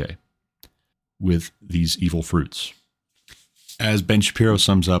Groundhog Day with these evil fruits. As Ben Shapiro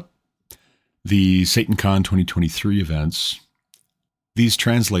sums up the SatanCon 2023 events, these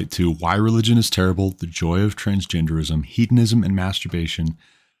translate to why religion is terrible, the joy of transgenderism, hedonism and masturbation,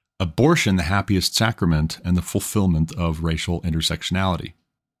 abortion, the happiest sacrament, and the fulfillment of racial intersectionality.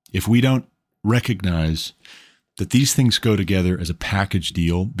 If we don't recognize that these things go together as a package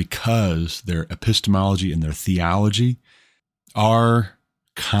deal because their epistemology and their theology are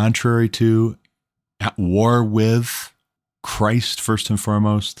contrary to, at war with Christ first and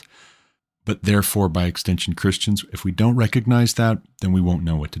foremost, but therefore by extension Christians, if we don't recognize that, then we won't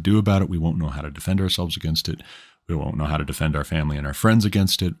know what to do about it. We won't know how to defend ourselves against it. We won't know how to defend our family and our friends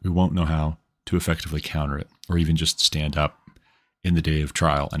against it. We won't know how to effectively counter it, or even just stand up in the day of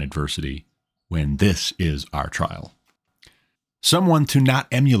trial and adversity when this is our trial. Someone to not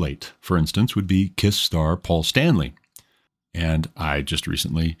emulate, for instance, would be KISS star Paul Stanley. And I just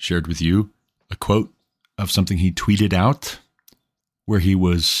recently shared with you a quote of something he tweeted out where he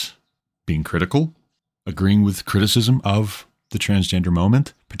was being critical, agreeing with criticism of the transgender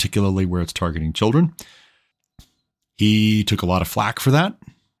moment, particularly where it's targeting children. He took a lot of flack for that,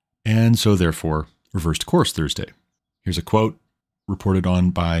 and so therefore reversed course Thursday. Here's a quote reported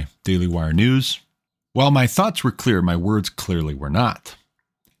on by Daily Wire News. "While my thoughts were clear, my words clearly were not.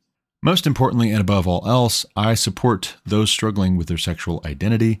 Most importantly, and above all else, I support those struggling with their sexual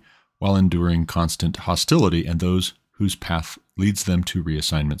identity while enduring constant hostility and those whose path leads them to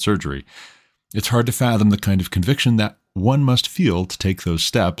reassignment surgery. It's hard to fathom the kind of conviction that one must feel to take those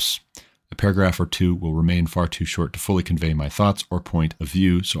steps. A paragraph or two will remain far too short to fully convey my thoughts or point of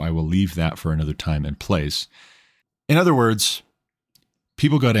view, so I will leave that for another time and place." In other words,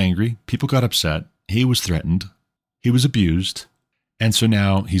 people got angry, people got upset, he was threatened, he was abused, and so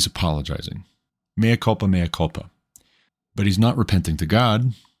now he's apologizing. Mea culpa, mea culpa. But he's not repenting to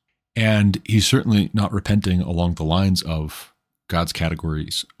God, and he's certainly not repenting along the lines of God's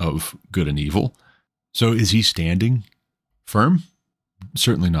categories of good and evil. So is he standing firm?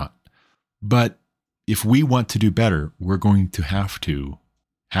 Certainly not. But if we want to do better, we're going to have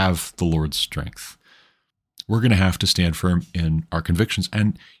the Lord's strength. We're going to have to stand firm in our convictions.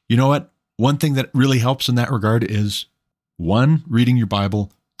 And you know what? One thing that really helps in that regard is, 1, reading your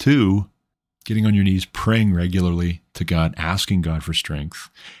Bible, 2, getting on your knees, praying regularly to God, asking God for strength,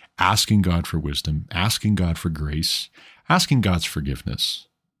 asking God for wisdom, asking God for grace, asking God's forgiveness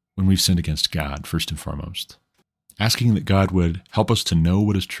when we've sinned against God, first and foremost. Asking that God would help us to know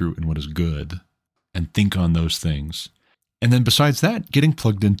what is true and what is good and think on those things. And then besides that, getting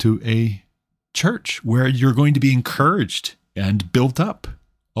plugged into a church where you're going to be encouraged and built up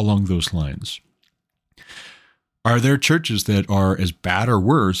along those lines. Are there churches that are as bad or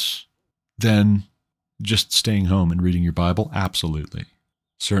worse than just staying home and reading your Bible? Absolutely.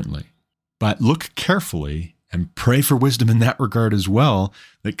 Certainly. But look carefully and pray for wisdom in that regard as well,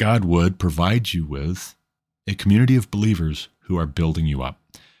 that God would provide you with a community of believers who are building you up,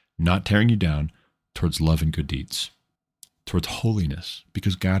 not tearing you down, towards love and good deeds, towards holiness,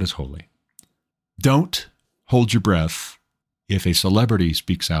 because God is holy. Don't hold your breath if a celebrity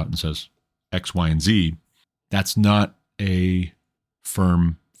speaks out and says X, Y, and Z. That's not a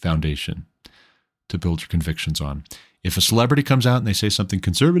firm foundation to build your convictions on. If a celebrity comes out and they say something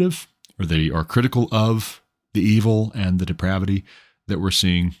conservative, or they are critical of the evil and the depravity that we're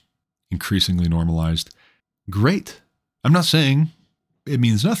seeing increasingly normalized, great. I'm not saying it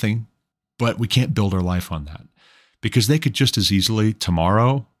means nothing, but we can't build our life on that, because they could just as easily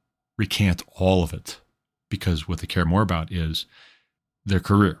tomorrow recant all of it, because what they care more about is their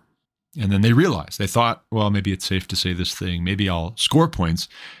career. And then they realize, they thought, well, maybe it's safe to say this thing, maybe I'll score points,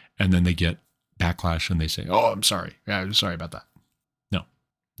 and then they get backlash and they say, oh, I'm sorry. Yeah, I'm sorry about that. No.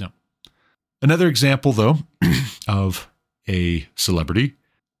 Another example, though, of a celebrity,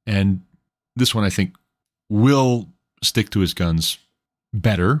 and this one I think will stick to his guns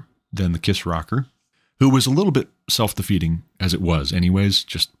better than the Kiss rocker, who was a little bit self-defeating as it was anyways,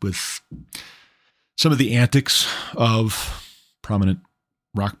 just with some of the antics of prominent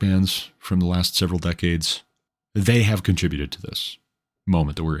rock bands from the last several decades. They have contributed to this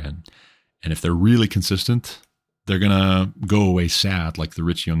moment that we're in. And if they're really consistent, they're going to go away sad, like the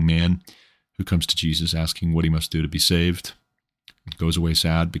rich young man who comes to Jesus asking what he must do to be saved. He goes away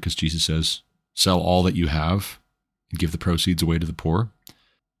sad because Jesus says, sell all that you have and give the proceeds away to the poor.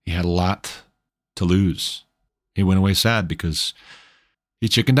 He had a lot to lose. He went away sad because he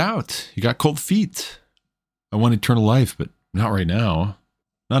chickened out. He got cold feet. I want eternal life, but not right now.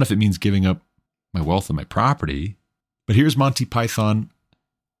 Not if it means giving up my wealth and my property. But here's Monty Python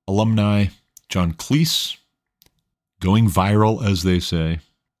alumni John Cleese, going viral, as they say,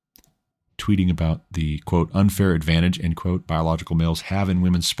 tweeting about the, quote, unfair advantage, end quote, biological males have in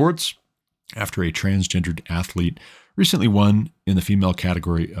women's sports after a transgendered athlete recently won in the female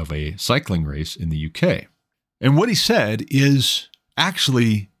category of a cycling race in the UK. And what he said is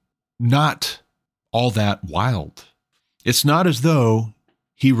actually not all that wild. It's not as though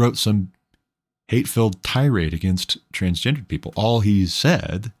he wrote some hate-filled tirade against transgendered people. All he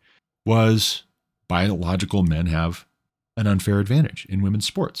said was biological men have an unfair advantage in women's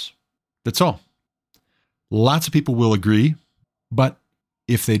sports. That's all. Lots of people will agree, but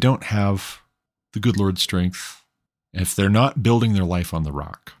if they don't have the good Lord's strength, if they're not building their life on the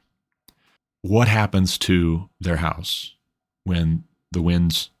rock, what happens to their house when the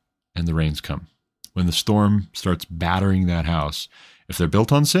winds and the rains come? when the storm starts battering that house, if they're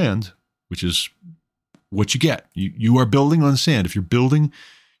built on sand, which is what you get, you are building on sand. If you're building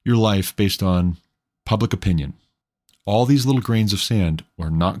your life based on public opinion, all these little grains of sand are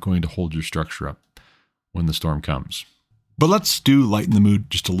not going to hold your structure up when the storm comes. But let's do lighten the mood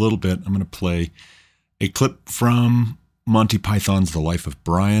just a little bit. I'm going to play a clip from Monty Python's The Life of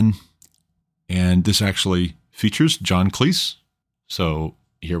Brian. And this actually features John Cleese. So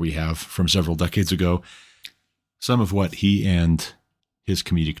here we have, from several decades ago, some of what he and his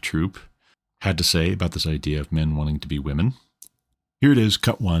comedic troupe had to say about this idea of men wanting to be women. Here it is,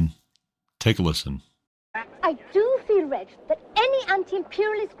 cut one. Take a listen. I do feel, Reg, that any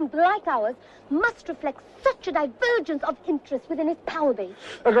anti-imperialist group like ours must reflect such a divergence of interest within its power base.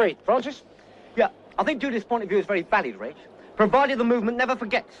 Agreed. Francis? Yeah, I think Judith's point of view is very valid, Reg, provided the movement never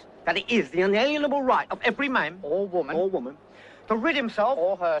forgets that it is the unalienable right of every man or woman to rid himself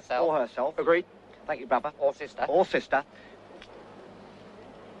or herself. Agreed. Thank you, brother. Or sister.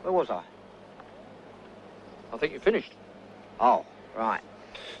 Where was I? I think you finished. Oh, right.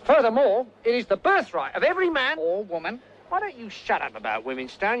 Furthermore, it is the birthright of every man or woman. Why don't you shut up about women,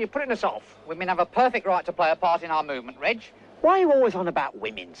 Stan? You're putting us off. Women have a perfect right to play a part in our movement, Reg. Why are you always on about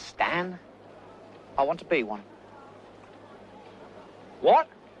women, Stan? I want to be one. What?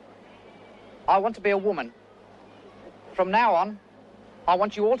 I want to be a woman. From now on, I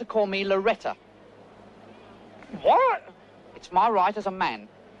want you all to call me Loretta. What? It's my right as a man.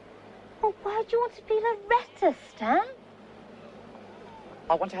 Well, why do you want to be Loretta, Stan?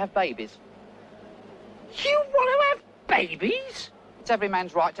 I want to have babies. You want to have babies? It's every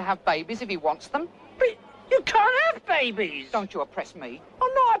man's right to have babies if he wants them. But you can't have babies. Don't you oppress me.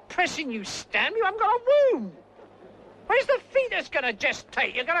 I'm not oppressing you, Stan. You haven't got a womb. Where's the fetus going to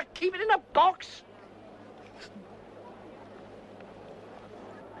gestate? You're going to keep it in a box?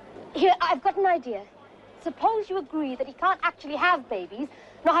 Here, I've got an idea. Suppose you agree that he can't actually have babies,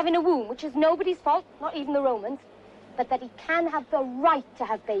 not having a womb, which is nobody's fault, not even the Romans, but that he can have the right to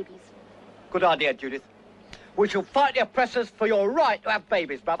have babies. Good idea, Judith. We shall fight the oppressors for your right to have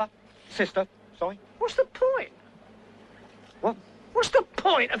babies, brother. Sister, sorry. What's the point? What? What's the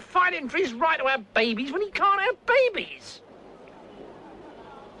point of fighting for his right to have babies when he can't have babies?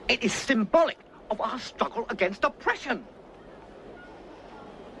 It is symbolic of our struggle against oppression.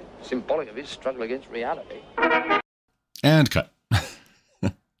 Symbolic of his struggle against reality. And cut.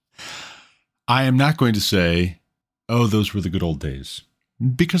 I am not going to say, oh, those were the good old days,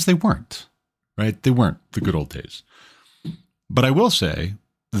 because they weren't, right? They weren't the good old days. But I will say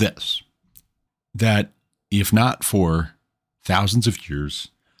this, that if not for thousands of years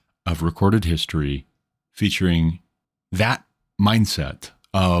of recorded history featuring that mindset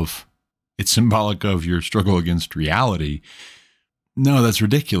of it's symbolic of your struggle against reality, no, that's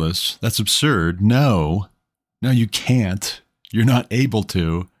ridiculous. That's absurd. No, you can't. You're not able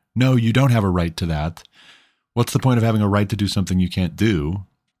to. No, you don't have a right to that. What's the point of having a right to do something you can't do?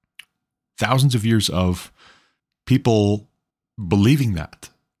 Thousands of years of people believing that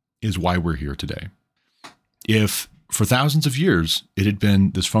is why we're here today. If for thousands of years it had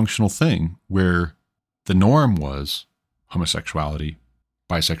been this functional thing where the norm was homosexuality,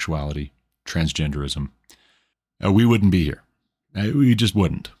 bisexuality, transgenderism, we wouldn't be here. We just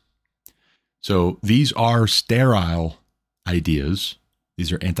wouldn't. So these are sterile ideas.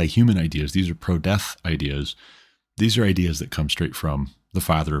 These are anti-human ideas. These are pro-death ideas. These are ideas that come straight from the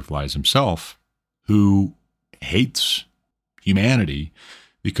father of lies himself, who hates humanity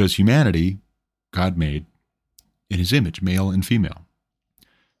because humanity God made in his image, male and female.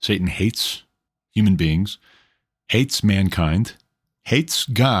 Satan hates human beings, hates mankind, hates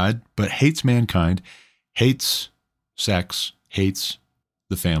God, but hates mankind, hates sex, hates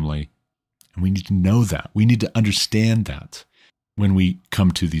the family. And we need to know that. We need to understand that when we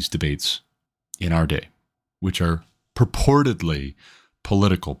come to these debates in our day, which are purportedly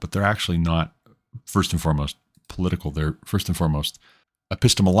political, but they're actually not first and foremost political. They're first and foremost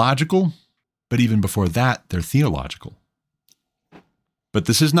epistemological, but even before that, they're theological. But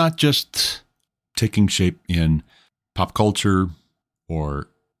this is not just taking shape in pop culture or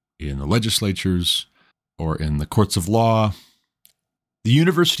in the legislatures or in the courts of law. The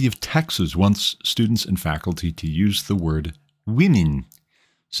University of Texas wants students and faculty to use the word women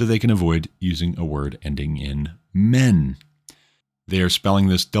so they can avoid using a word ending in men. They are spelling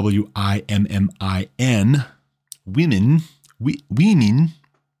this W-I-M-M-I-N, women, women.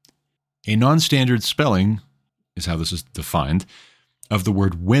 A non-standard spelling is how this is defined of the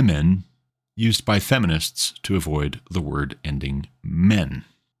word women used by feminists to avoid the word ending men.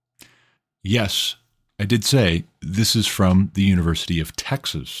 Yes, I did say this is from the University of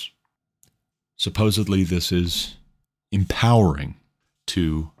Texas. supposedly this is empowering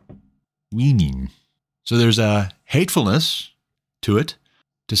to women. So there's a hatefulness to it,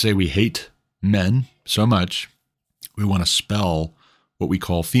 to say we hate men so much, we want to spell what we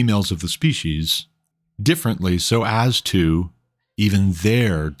call females of the species differently so as to even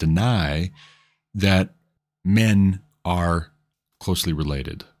there deny that men are closely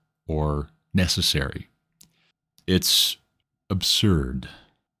related or necessary. It's absurd.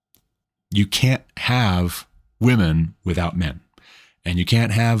 You can't have women without men, and you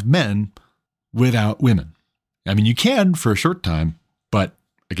can't have men without women. I mean, you can for a short time, but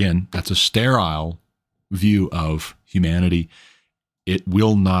again, that's a sterile view of humanity. It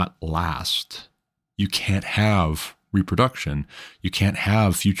will not last. You can't have reproduction. You can't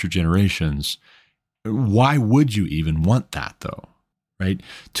have future generations. Why would you even want that, though? Right?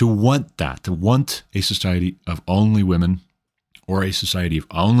 To want that, to want a society of only women or a society of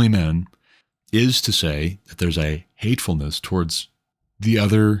only men, is to say that there's a hatefulness towards the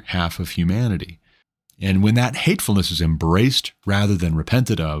other half of humanity. And when that hatefulness is embraced rather than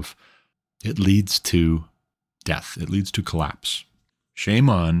repented of, it leads to death. It leads to collapse. Shame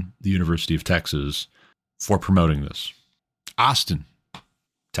on the University of Texas for promoting this. Austin,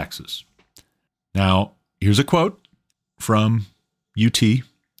 Texas. Now, here's a quote from UT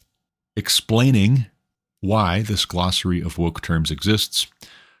explaining why this glossary of woke terms exists.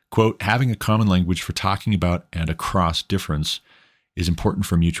 Quote, having a common language for talking about and across difference is important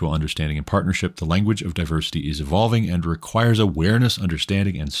for mutual understanding and partnership. The language of diversity is evolving and requires awareness,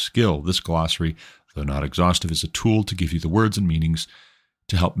 understanding, and skill. This glossary, though not exhaustive, is a tool to give you the words and meanings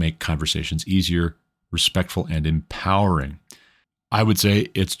to help make conversations easier, respectful, and empowering. I would say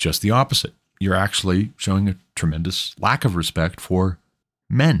it's just the opposite. You're actually showing a tremendous lack of respect for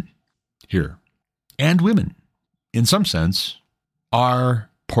men here. And women, in some sense, are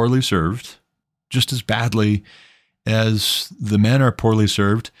poorly served just as badly as the men are poorly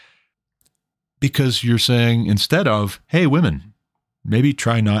served, because you're saying, instead of, hey, women, maybe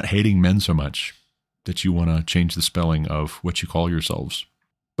try not hating men so much that you want to change the spelling of what you call yourselves.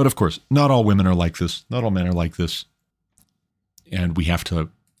 But of course, not all women are like this. Not all men are like this. And we have to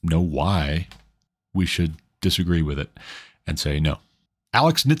know why we should disagree with it and say no.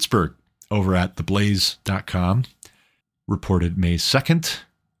 Alex Nitzberg over at theblaze.com reported May 2nd,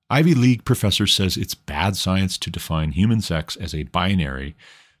 Ivy League professor says it's bad science to define human sex as a binary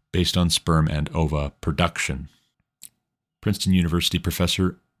based on sperm and ova production. Princeton University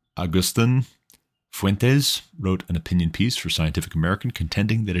professor Agustin Fuentes wrote an opinion piece for Scientific American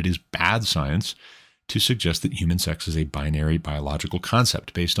contending that it is bad science to suggest that human sex is a binary biological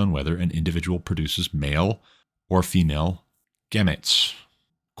concept based on whether an individual produces male or female gametes.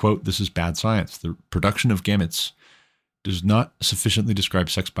 Quote, this is bad science. The production of gametes does not sufficiently describe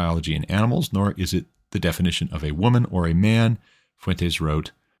sex biology in animals, nor is it the definition of a woman or a man, Fuentes wrote.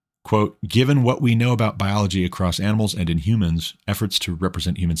 Quote, given what we know about biology across animals and in humans, efforts to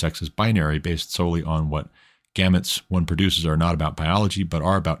represent human sex as binary based solely on what gametes one produces are not about biology, but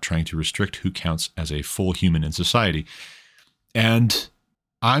are about trying to restrict who counts as a full human in society. And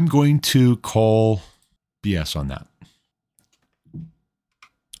I'm going to call BS on that.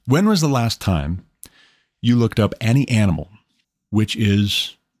 When was the last time you looked up any animal which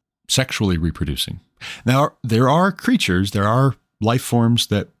is sexually reproducing? Now, there are creatures, there are life forms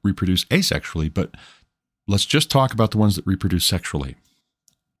that reproduce asexually, but let's just talk about the ones that reproduce sexually.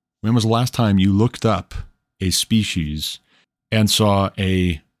 When was the last time you looked up a species and saw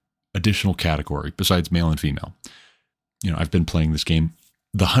a additional category besides male and female? You know, I've been playing this game,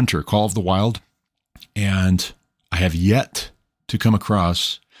 The Hunter, Call of the Wild, and I have yet to come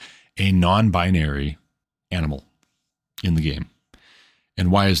across a non-binary animal in the game.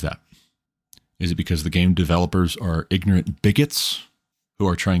 And why is that? Is it because the game developers are ignorant bigots who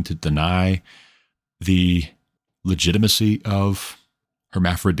are trying to deny the legitimacy of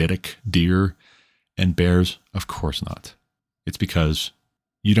hermaphroditic deer and bears? Of course not. It's because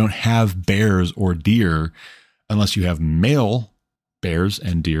you don't have bears or deer unless you have male bears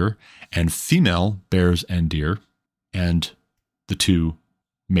and deer and female bears and deer, and the two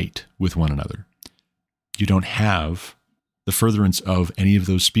mate with one another. You don't have the furtherance of any of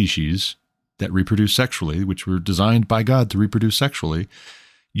those species that reproduce sexually, which were designed by God to reproduce sexually.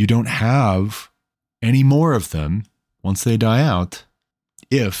 You don't have any more of them once they die out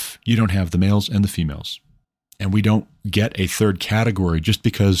if you don't have the males and the females. And we don't get a third category just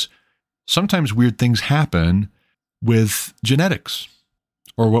because sometimes weird things happen with genetics.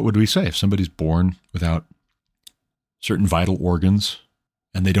 Or what would we say if somebody's born without certain vital organs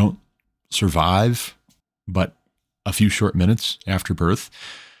and they don't survive but a few short minutes after birth?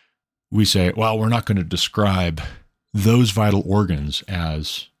 we say, well, we're not going to describe those vital organs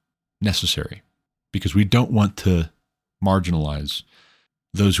as necessary because we don't want to marginalize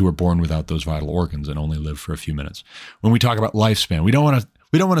those who are born without those vital organs and only live for a few minutes. When we talk about lifespan, we don't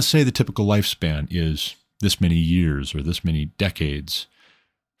want to say the typical lifespan is this many years or this many decades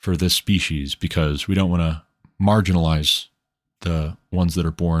for this species because we don't want to marginalize the ones that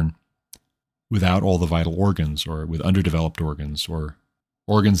are born without all the vital organs or with underdeveloped organs or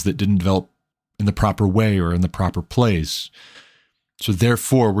organs that didn't develop in the proper way or in the proper place. So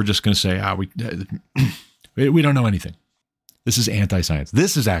therefore, we're just going to say, we don't know anything. This is anti-science.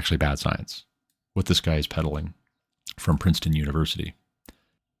 This is actually bad science, what this guy is peddling from Princeton University.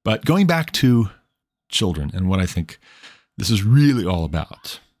 But going back to children and what I think this is really all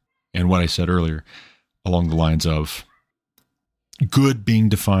about, and what I said earlier along the lines of good being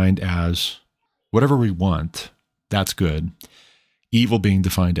defined as whatever we want, that's good. Evil being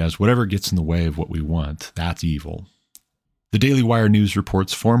defined as whatever gets in the way of what we want, that's evil. The Daily Wire News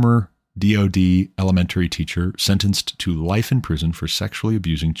reports former DOD elementary teacher sentenced to life in prison for sexually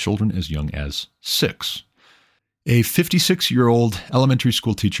abusing children as young as 6. A 56-year-old elementary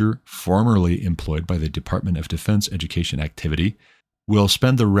school teacher formerly employed by the Department of Defense Education Activity will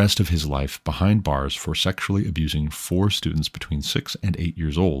spend the rest of his life behind bars for sexually abusing 4 students between 6 and 8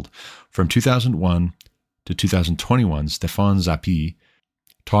 years old. From 2001 to 2021, Stefan Zappi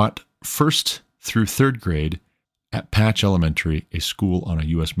taught 1st through 3rd grade at Patch Elementary, a school on a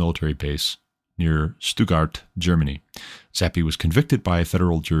U.S. military base near Stuttgart, Germany. Zappi was convicted by a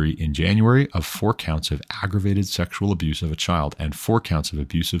federal jury in January of 4 counts of aggravated sexual abuse of a child and 4 counts of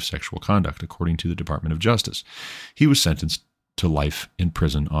abusive sexual conduct, according to the Department of Justice. He was sentenced to life in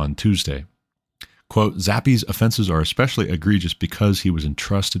prison on Tuesday. Quote, Zappi's offenses are especially egregious because he was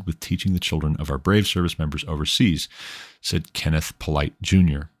entrusted with teaching the children of our brave service members overseas, said Kenneth Polite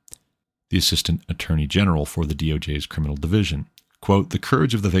Jr., the Assistant Attorney General for the DOJ's Criminal Division. Quote, the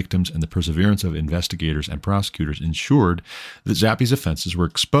courage of the victims and the perseverance of investigators and prosecutors ensured that Zappi's offenses were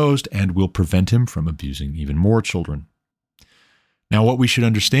exposed and will prevent him from abusing even more children. Now, what we should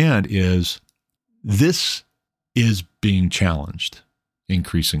understand is this is being challenged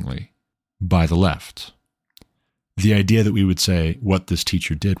increasingly by the left. The idea that we would say what this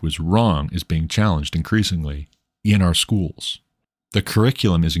teacher did was wrong is being challenged increasingly in our schools. The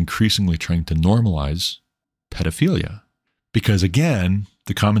curriculum is increasingly trying to normalize pedophilia because, again,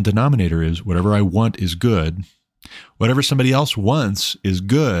 the common denominator is whatever I want is good. Whatever somebody else wants is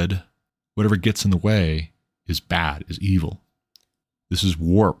good. Whatever gets in the way is bad, is evil. This is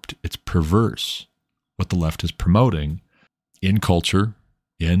warped. It's perverse, what the left is promoting in culture,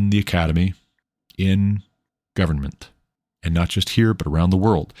 in the academy, in government, and not just here, but around the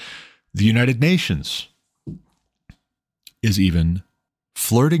world. The United Nations is even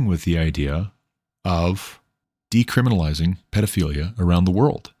flirting with the idea of decriminalizing pedophilia around the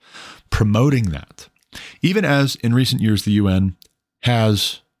world, promoting that. Even as in recent years, the UN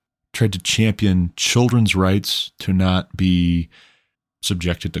has tried to champion children's rights to not be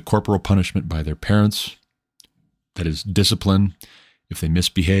subjected to corporal punishment by their parents, that is discipline. If they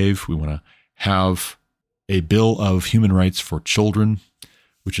misbehave, we want to have a bill of human rights for children,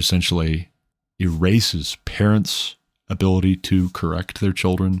 which essentially erases parents' ability to correct their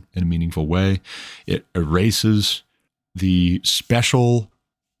children in a meaningful way. It erases the special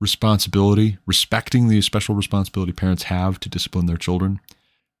responsibility, respecting the special responsibility parents have to discipline their children,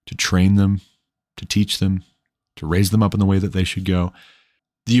 to train them, to teach them, to raise them up in the way that they should go.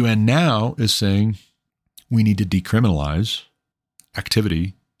 The UN now is saying we need to decriminalize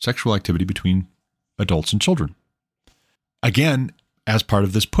activity, sexual activity between adults and children. Again, as part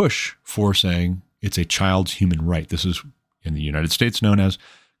of this push for saying it's a child's human right. This is in the United States known as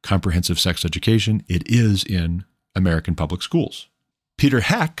comprehensive sex education. It is in American public schools. Peter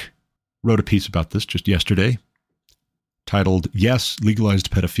Heck wrote a piece about this just yesterday titled, Yes, Legalized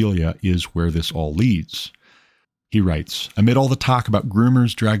Pedophilia is Where This All Leads. He writes, amid all the talk about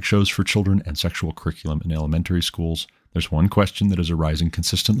groomers, drag shows for children, and sexual curriculum in elementary schools, there's one question that is arising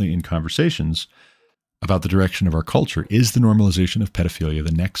consistently in conversations about the direction of our culture. Is the normalization of pedophilia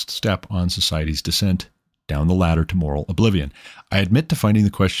the next step on society's descent down the ladder to moral oblivion? I admit to finding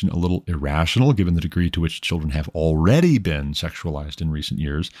the question a little irrational, given the degree to which children have already been sexualized in recent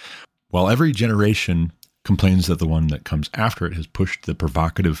years. While every generation complains that the one that comes after it has pushed the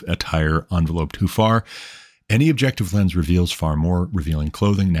provocative attire envelope too far, any objective lens reveals far more, revealing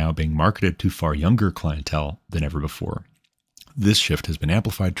clothing now being marketed to far younger clientele than ever before. This shift has been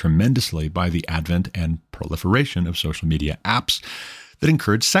amplified tremendously by the advent and proliferation of social media apps that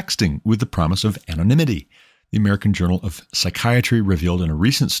encourage sexting with the promise of anonymity. The American Journal of Psychiatry revealed in a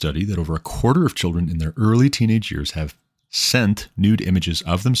recent study that over a quarter of children in their early teenage years have sent nude images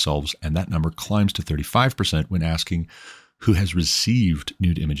of themselves, and that number climbs to 35% when asking who has received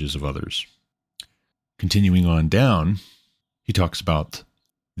nude images of others. Continuing on down, he talks about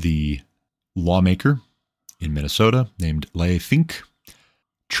the lawmaker in Minnesota named Leigh Fink,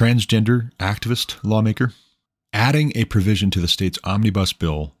 transgender activist lawmaker, adding a provision to the state's omnibus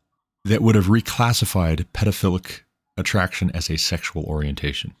bill that would have reclassified pedophilic attraction as a sexual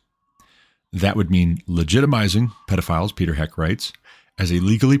orientation. That would mean legitimizing pedophiles, Peter Heck writes, as a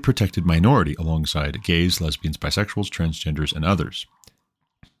legally protected minority alongside gays, lesbians, bisexuals, transgenders, and others.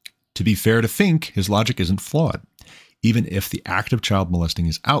 To be fair to Fink, his logic isn't flawed. Even if the act of child molesting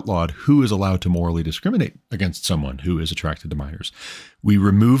is outlawed, who is allowed to morally discriminate against someone who is attracted to minors? We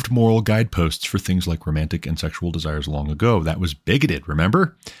removed moral guideposts for things like romantic and sexual desires long ago. That was bigoted,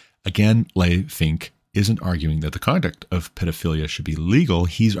 remember? Again, Leigh Fink isn't arguing that the conduct of pedophilia should be legal.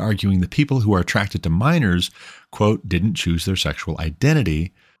 He's arguing that people who are attracted to minors, quote, didn't choose their sexual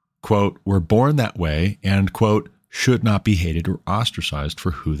identity, quote, were born that way, and, quote, should not be hated or ostracized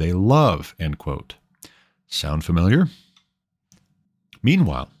for who they love, end quote. Sound familiar?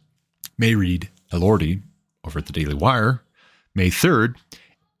 Meanwhile, Mayreed Elordi over at the Daily Wire, May 3rd,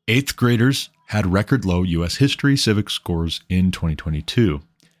 8th graders had record low U.S. history civics scores in 2022.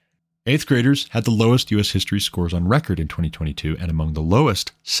 8th graders had the lowest U.S. history scores on record in 2022 and among the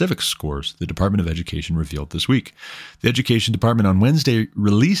lowest civics scores, the Department of Education revealed this week. The Education Department on Wednesday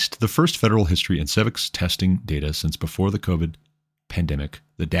released the first federal history and civics testing data since before the COVID pandemic.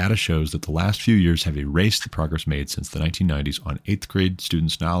 The data shows that the last few years have erased the progress made since the 1990s on 8th grade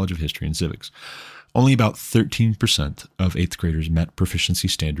students' knowledge of history and civics. Only about 13% of 8th graders met proficiency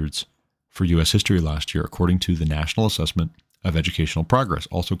standards for U.S. history last year, according to the National Assessment of Educational Progress,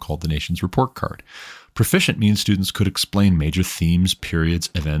 also called the nation's report card. Proficient means students could explain major themes, periods,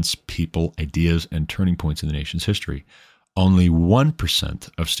 events, people, ideas, and turning points in the nation's history. Only 1%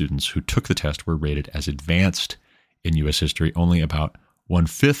 of students who took the test were rated as advanced in U.S. history. Only about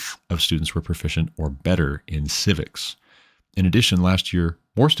 1/5 of students were proficient or better in civics. In addition, last year,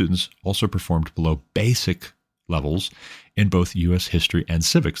 more students also performed below basic levels in both U.S. history and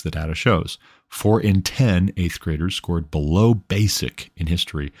civics, the data shows. 4 in 10 8th graders scored below basic in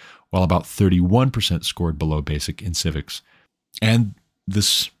history, while about 31% scored below basic in civics. And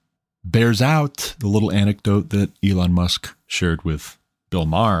this bears out the little anecdote that Elon Musk shared with Bill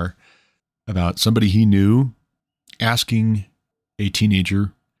Maher about somebody he knew asking a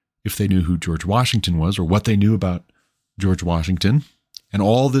teenager if they knew who George Washington was or what they knew about George Washington. And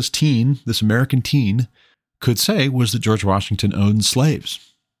all this American teen could say was that George Washington owned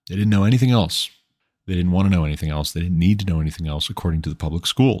slaves. They didn't know anything else. They didn't want to know anything else. They didn't need to know anything else according to the public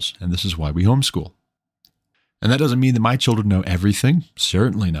schools. And this is why we homeschool. And that doesn't mean that my children know everything.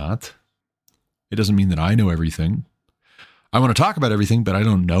 Certainly not. It doesn't mean that I know everything. I want to talk about everything, but I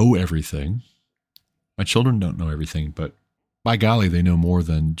don't know everything. My children don't know everything, but by golly, they know more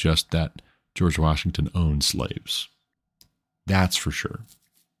than just that George Washington owned slaves. That's for sure.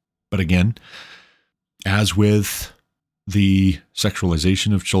 But again, as with the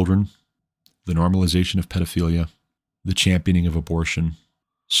sexualization of children, the normalization of pedophilia, the championing of abortion,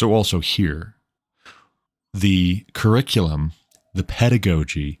 so also here, the curriculum, the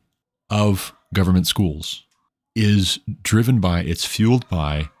pedagogy of government schools is driven by, it's fueled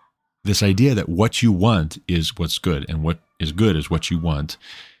by this idea that what you want is what's good, and what is good is what you want.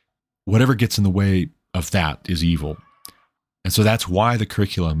 Whatever gets in the way of that is evil. And so that's why the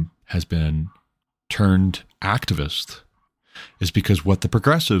curriculum has been turned activist, is because what the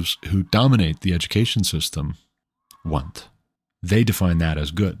progressives who dominate the education system want. They define that as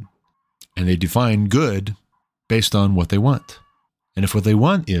good. And they define good based on what they want. And if what they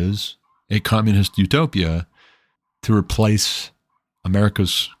want is a communist utopia to replace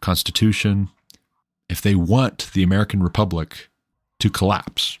America's Constitution, if they want the American Republic to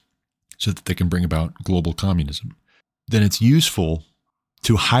collapse so that they can bring about global communism, then it's useful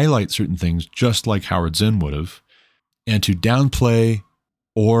to highlight certain things just like Howard Zinn would have, and to downplay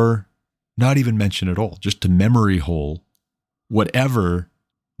or not even mention at all, just to memory hole whatever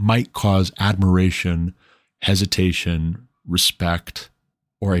might cause admiration, hesitation, respect,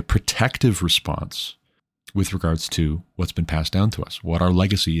 or a protective response with regards to what's been passed down to us, what our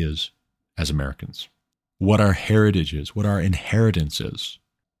legacy is as Americans, what our heritage is, what our inheritance is.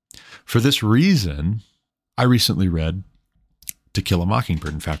 For this reason, I recently read To Kill a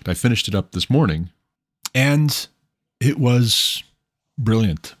Mockingbird. In fact, I finished it up this morning, and it was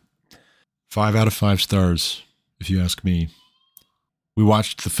brilliant. 5 out of 5 stars, if you ask me. We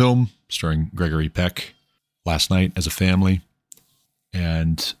watched the film starring Gregory Peck, last night as a family.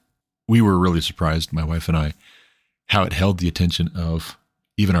 And we were really surprised, my wife and I, how it held the attention of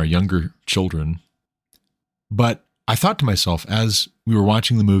even our younger children. But I thought to myself, as we were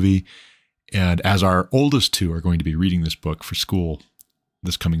watching the movie, and as our oldest two are going to be reading this book for school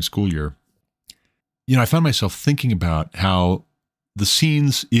this coming school year, I found myself thinking about how the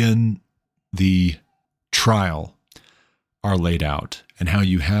scenes in the trial are laid out and how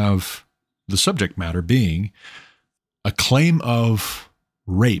you have the subject matter being a claim of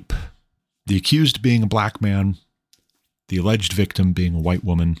rape, the accused being a black man, the alleged victim being a white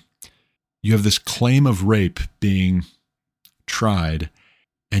woman. You have this claim of rape being tried,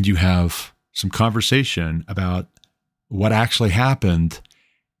 and you have some conversation about what actually happened,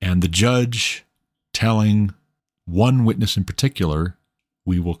 and the judge telling one witness in particular,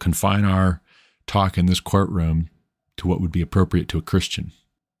 we will confine our talk in this courtroom to what would be appropriate to a Christian.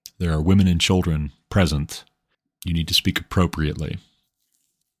 There are women and children present. You need to speak appropriately.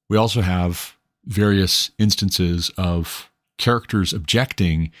 We also have various instances of characters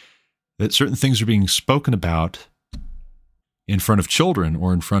objecting that certain things are being spoken about in front of children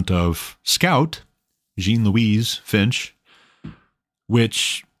or in front of Scout, Jean-Louise Finch,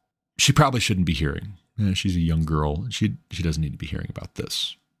 which she probably shouldn't be hearing. She's a young girl. She doesn't need to be hearing about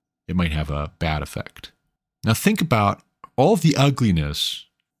this. It might have a bad effect. Now think about all of the ugliness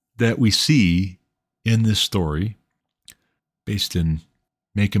that we see in this story based in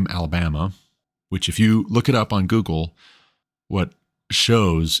Macomb, Alabama, which if you look it up on Google, what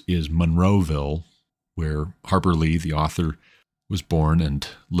shows is Monroeville, where Harper Lee, the author, was born and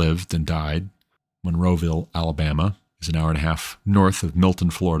lived and died. Monroeville, Alabama is an hour and a half north of Milton,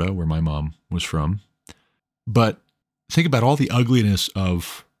 Florida, where my mom was from. But think about all the ugliness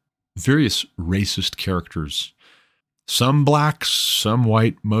of various racist characters. Some black, some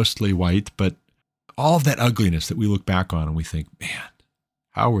white, mostly white, but all of that ugliness that we look back on and we think, man,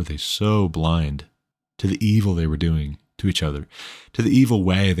 how were they so blind to the evil they were doing to each other, to the evil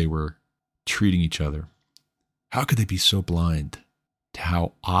way they were treating each other? How could they be so blind to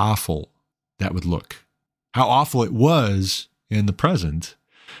how awful that would look? How awful it was in the present.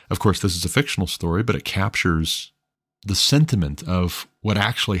 Of course, this is a fictional story, but it captures the sentiment of what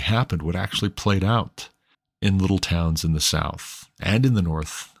actually happened, what actually played out in little towns in the South and in the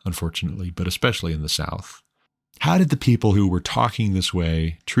North, unfortunately, but especially in the South. How did the people who were talking this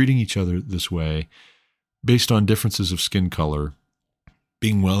way, treating each other this way, based on differences of skin color,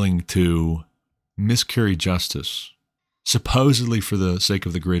 being willing to miscarry justice, supposedly for the sake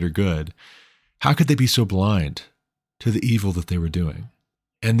of the greater good, how could they be so blind to the evil that they were doing?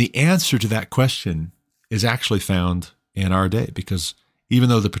 And the answer to that question is actually found in our day, because even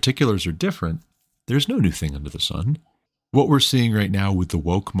though the particulars are different, there's no new thing under the sun. What we're seeing right now with the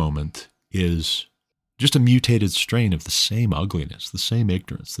woke moment is just a mutated strain of the same ugliness, the same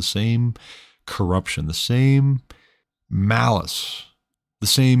ignorance, the same corruption, the same malice, the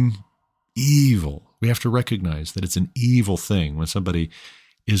same evil. We have to recognize that it's an evil thing when somebody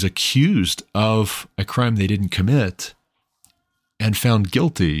is accused of a crime they didn't commit and found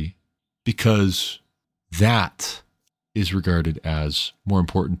guilty, because that is regarded as more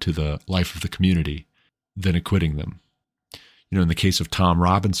important to the life of the community than acquitting them. In the case of Tom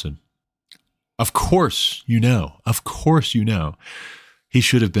Robinson, of course you know, he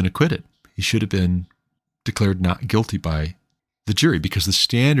should have been acquitted. He should have been declared not guilty by the jury, because the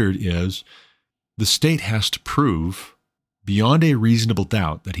standard is the state has to prove beyond a reasonable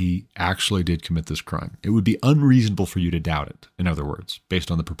doubt that he actually did commit this crime. It would be unreasonable for you to doubt it, in other words,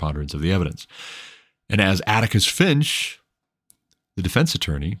 based on the preponderance of the evidence. And as Atticus Finch, the defense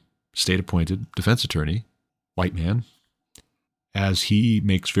attorney, state-appointed defense attorney, white man, as he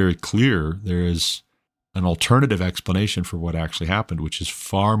makes very clear, there is an alternative explanation for what actually happened, which is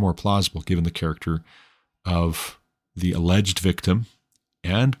far more plausible given the character of the alleged victim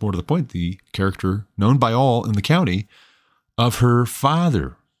and, more to the point, the character known by all in the county of her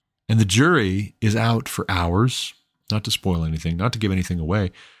father. And the jury is out for hours, not to spoil anything, not to give anything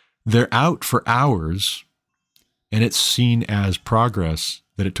away. They're out for hours, and it's seen as progress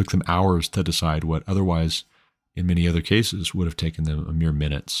that it took them hours to decide what otherwise, in many other cases, would have taken them a mere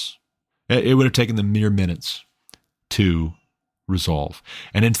minutes. It would have taken them mere minutes to resolve.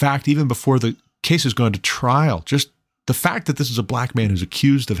 And in fact, even before the case has gone to trial, just the fact that this is a black man who's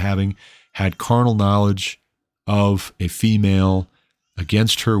accused of having had carnal knowledge of a female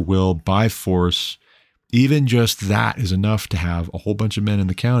against her will by force, even just that is enough to have a whole bunch of men in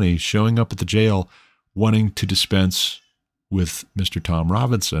the county showing up at the jail wanting to dispense with Mr. Tom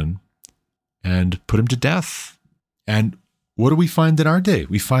Robinson and put him to death. And what do we find in our day?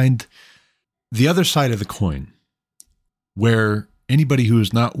 We find the other side of the coin, where anybody who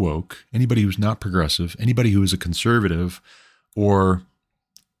is not woke, anybody who's not progressive, anybody who is a conservative, or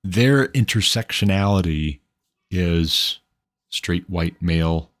their intersectionality is straight white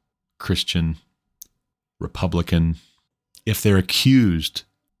male, Christian, Republican, if they're accused,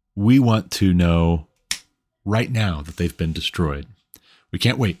 we want to know right now that they've been destroyed. We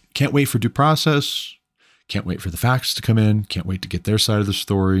can't wait. Can't wait for due process. Can't wait for the facts to come in. Can't wait to get their side of the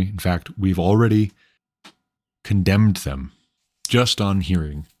story. In fact, we've already condemned them just on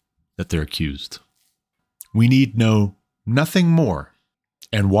hearing that they're accused. We need know nothing more.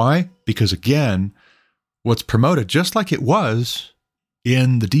 And why? Because again, what's promoted, just like it was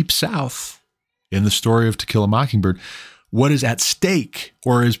in the Deep South, in the story of To Kill a Mockingbird, what is at stake,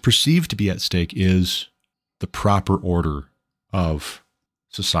 or is perceived to be at stake, is the proper order of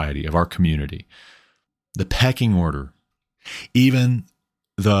society, of our community. The pecking order. Even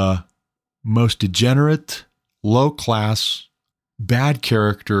the most degenerate, low-class, bad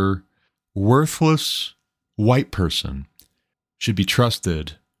character, worthless white person should be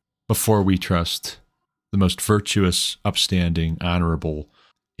trusted before we trust the most virtuous, upstanding, honorable,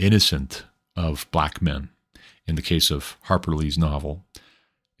 innocent of black men, in the case of Harper Lee's novel.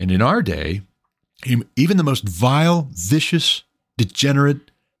 And in our day, even the most vile, vicious,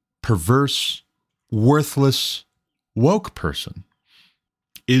 degenerate, perverse, worthless, woke person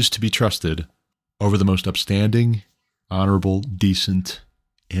is to be trusted over the most upstanding, honorable, decent,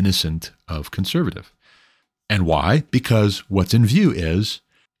 innocent of conservative. And why? Because what's in view is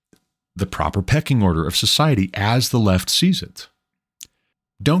the proper pecking order of society as the left sees it.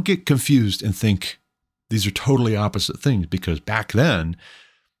 Don't get confused and think these are totally opposite things, because back then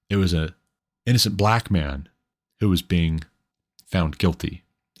it was an innocent black man who was being found guilty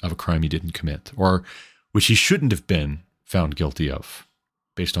of a crime he didn't commit, or which he shouldn't have been found guilty of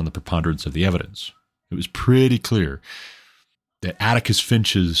based on the preponderance of the evidence. It was pretty clear that Atticus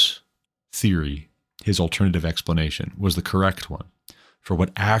Finch's theory, his alternative explanation, was the correct one for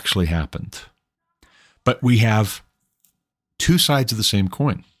what actually happened. But we have two sides of the same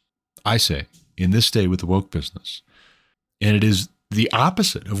coin, I say, in this day with the woke business. And it is the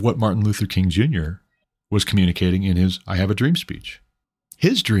opposite of what Martin Luther King Jr. was communicating in his I Have a Dream speech.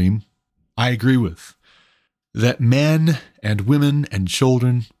 His dream, I agree with, that men and women and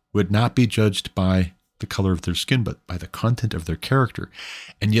children would not be judged by the color of their skin, but by the content of their character.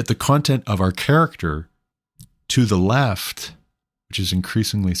 And yet the content of our character to the left, which is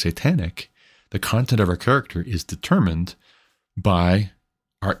increasingly satanic, the content of our character is determined by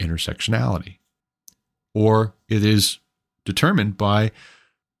our intersectionality. Or it is determined by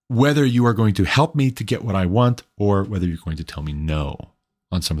whether you are going to help me to get what I want, or whether you're going to tell me no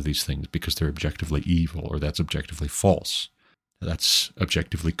on some of these things because they're objectively evil, or that's objectively false. That's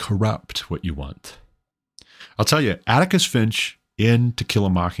objectively corrupt what you want. I'll tell you, Atticus Finch in To Kill a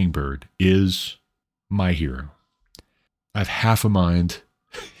Mockingbird is my hero. I have half a mind,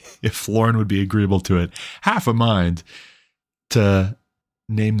 if Lauren would be agreeable to it, half a mind to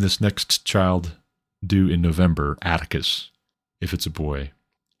name this next child due in November Atticus, if it's a boy.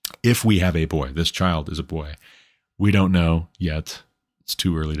 If we have a boy, this child is a boy. We don't know yet. It's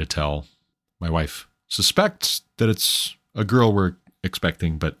too early to tell. My wife suspects that it's a girl we're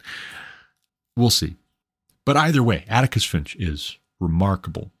expecting, but we'll see. But either way, Atticus Finch is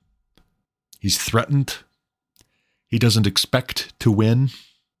remarkable. He's threatened. He doesn't expect to win,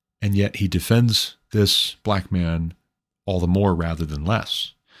 and yet he defends this black man all the more rather than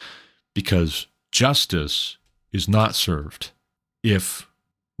less, because justice is not served if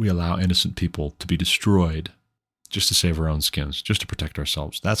we allow innocent people to be destroyed just to save our own skins, just to protect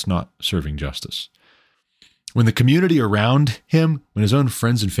ourselves. That's not serving justice. When the community around him, when his own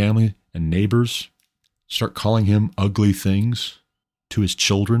friends and family and neighbors start calling him ugly things to his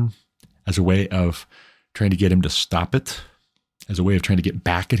children as a way of trying to get him to stop it, as a way of trying to get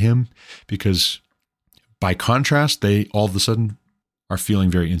back at him, because by contrast, they all of a sudden are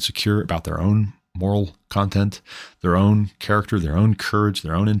feeling very insecure about their own moral content, their own character, their own courage,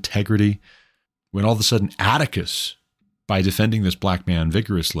 their own integrity. When all of a sudden Atticus, by defending this black man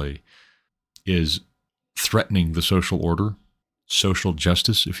vigorously, is threatening the social order, social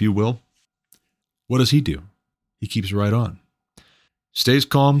justice, if you will, what does he do? He keeps right on. Stays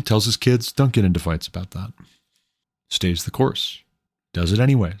calm, tells his kids, don't get into fights about that. Stays the course. Does it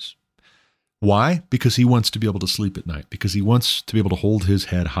anyways. Why? Because he wants to be able to sleep at night, because he wants to be able to hold his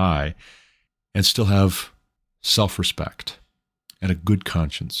head high and still have self-respect and a good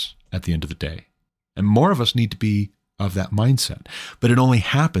conscience at the end of the day. And more of us need to be of that mindset. But it only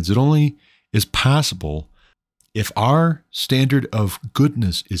happens, it only is possible if our standard of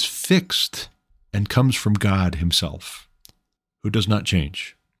goodness is fixed and comes from God himself, who does not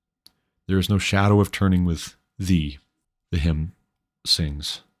change. There is no shadow of turning with thee, the hymn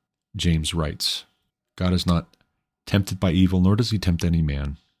sings. James writes, God is not tempted by evil, nor does he tempt any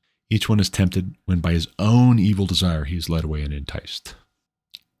man. Each one is tempted when by his own evil desire he is led away and enticed.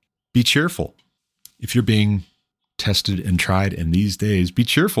 Be cheerful. If you're being tested and tried in these days, be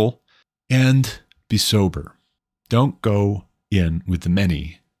cheerful and be sober. Don't go in with the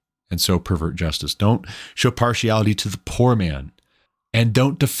many and so pervert justice. Don't show partiality to the poor man, and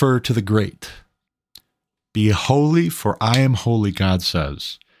don't defer to the great. Be holy, for I am holy, God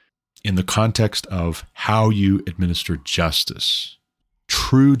says, in the context of how you administer justice.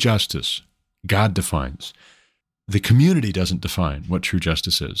 True justice, God defines. The community doesn't define what true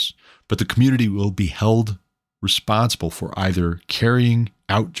justice is, but the community will be held responsible for either carrying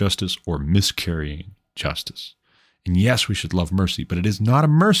out justice or miscarrying justice. And yes, we should love mercy, but it is not a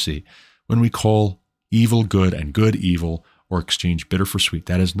mercy when we call evil good and good evil or exchange bitter for sweet.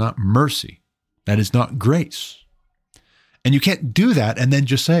 That is not mercy. That is not grace. And you can't do that and then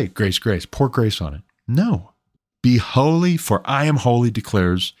just say, grace, grace, pour grace on it. No. Be holy, for I am holy,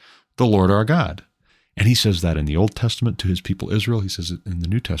 declares the Lord our God. And he says that in the Old Testament to his people Israel. He says it in the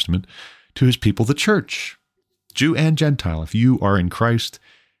New Testament to his people, the church, Jew and Gentile. If you are in Christ,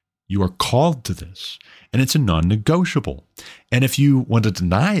 you are called to this, and it's a non-negotiable. And if you want to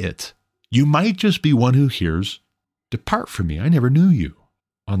deny it, you might just be one who hears, depart from me, I never knew you,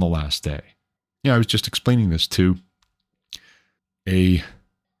 on the last day. I was just explaining this to a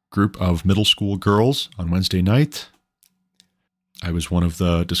group of middle school girls on Wednesday night. I was one of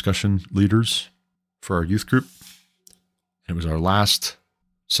the discussion leaders for our youth group. It was our last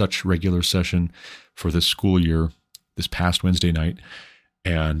such regular session for this school year, this past Wednesday night.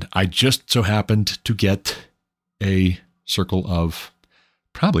 And I just so happened to get a circle of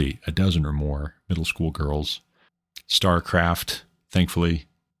probably a dozen or more middle school girls. Star Craft, thankfully,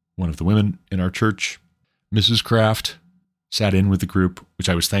 one of the women in our church, Mrs. Craft, sat in with the group, which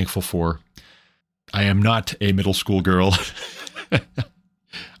I was thankful for. I am not a middle school girl.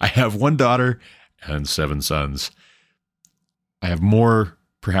 I have one daughter and 7 sons. I have more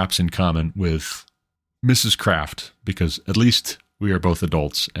perhaps in common with Mrs. Craft because at least we are both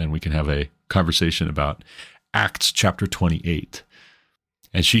adults and we can have a conversation about Acts chapter 28.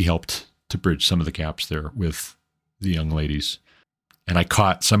 And she helped to bridge some of the gaps there with the young ladies. And I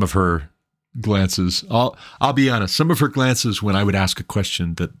caught some of her glances. I'll be honest, some of her glances when I would ask a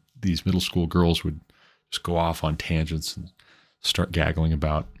question that these middle school girls would just go off on tangents and start giggling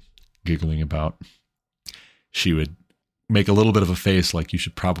about. She would make a little bit of a face like you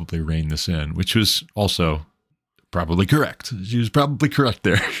should probably rein this in, which was also probably correct. She was probably correct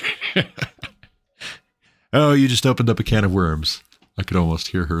there. Oh, you just opened up a can of worms. I could almost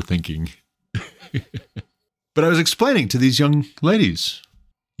hear her thinking. But I was explaining to these young ladies,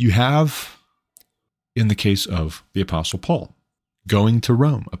 you have, in the case of the Apostle Paul, going to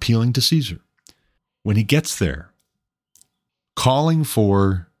Rome, appealing to Caesar. When he gets there, calling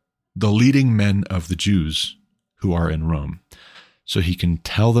for the leading men of the Jews who are in Rome, so he can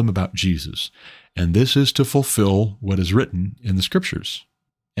tell them about Jesus. And this is to fulfill what is written in the scriptures.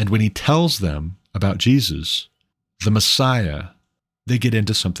 And when he tells them about Jesus, the Messiah, they get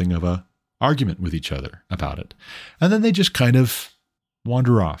into something of a argument with each other about it. And then they just kind of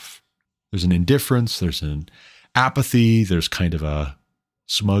wander off. There's an indifference, there's an apathy, there's kind of a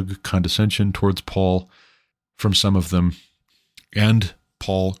smug condescension towards Paul from some of them. And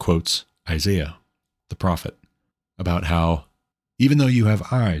Paul quotes Isaiah, the prophet, about how even though you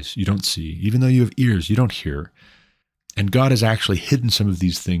have eyes, you don't see. Even though you have ears, you don't hear. And God has actually hidden some of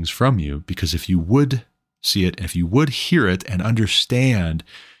these things from you because if you would see it, if you would hear it and understand,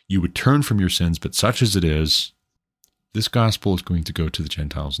 you would turn from your sins. But such as it is, this gospel is going to go to the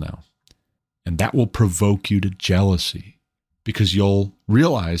Gentiles now. And that will provoke you to jealousy because you'll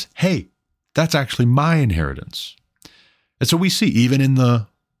realize, hey, that's actually my inheritance. And so we see, even in the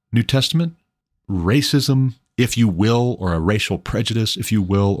New Testament, racism, if you will, or a racial prejudice, if you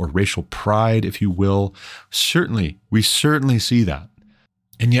will, or racial pride, if you will. We certainly see that.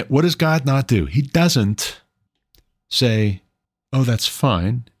 And yet, what does God not do? He doesn't say, oh, that's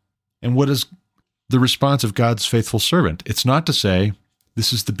fine. And what is the response of God's faithful servant? It's not to say,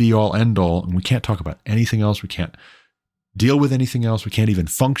 this is the be-all, end-all, and we can't talk about anything else. We can't deal with anything else. We can't even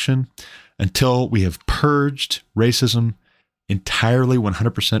function until we have purged racism entirely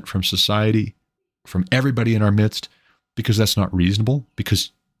 100% from society, from everybody in our midst, because that's not reasonable,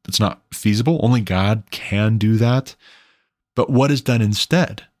 because it's not feasible. Only God can do that. But what is done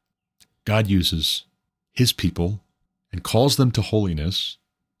instead? God uses his people and calls them to holiness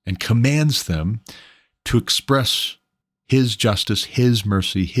and commands them to express his justice, his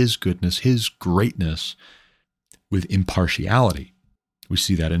mercy, his goodness, his greatness with impartiality. We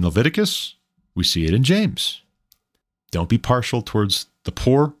see that in Leviticus. We see it in James. Don't be partial towards the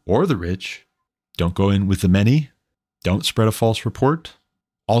poor or the rich. Don't go in with the many. Don't spread a false report.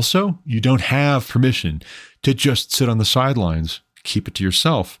 Also, you don't have permission to just sit on the sidelines, keep it to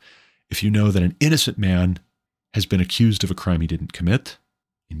yourself, if you know that an innocent man has been accused of a crime he didn't commit,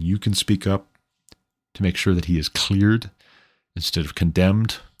 and you can speak up to make sure that he is cleared instead of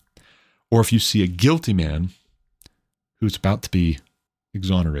condemned. Or if you see a guilty man who's about to be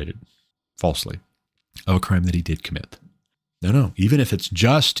exonerated falsely of a crime that he did commit. No. Even if it's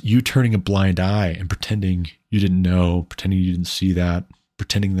just you turning a blind eye and pretending you didn't know, pretending you didn't see that,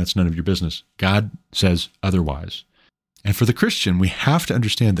 pretending that's none of your business, God says otherwise. And for the Christian, we have to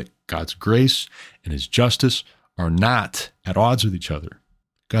understand that God's grace and his justice are not at odds with each other.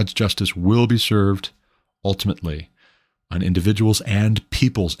 God's justice will be served ultimately on individuals and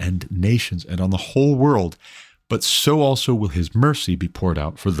peoples and nations and on the whole world, but so also will his mercy be poured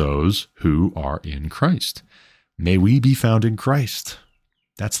out for those who are in Christ. May we be found in Christ.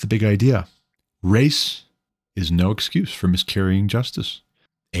 That's the big idea. Race is no excuse for miscarrying justice.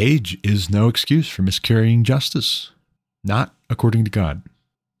 Age is no excuse for miscarrying justice, not according to God.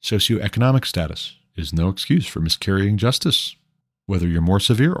 Socioeconomic status is no excuse for miscarrying justice, whether you're more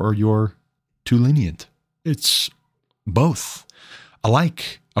severe or you're too lenient. It's both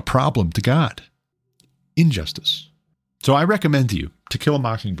alike a problem to God. Injustice. So I recommend to you To Kill a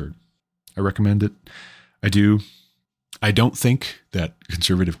Mockingbird. I recommend it. I do. I don't think that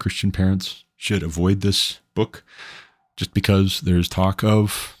conservative Christian parents should avoid this book just because there's talk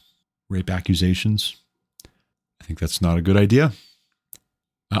of rape accusations. I think that's not a good idea.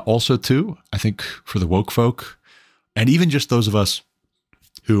 Also, too, I think for the woke folk, and even just those of us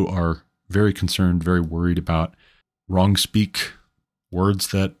who are very concerned, very worried about wrong speak, words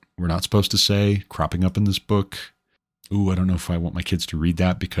that we're not supposed to say, cropping up in this book. Ooh, I don't know if I want my kids to read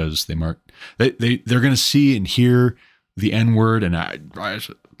that because they're going to see and hear the N-word, and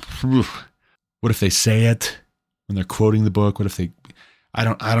what if they say it when they're quoting the book? What if they? I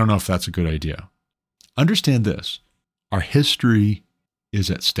don't know if that's a good idea. Understand this: our history is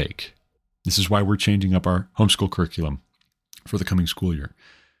at stake. This is why we're changing up our homeschool curriculum for the coming school year,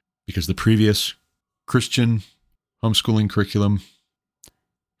 because the previous Christian homeschooling curriculum,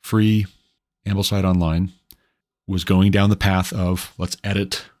 free, Ambleside Online, was going down the path of let's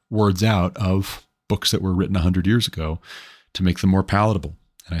edit words out of books that were written 100 years ago to make them more palatable.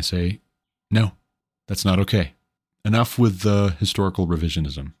 And I say, no, that's not okay. Enough with the historical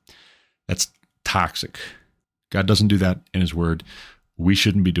revisionism. That's toxic. God doesn't do that in his word. We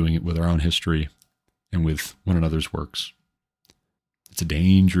shouldn't be doing it with our own history and with one another's works. It's a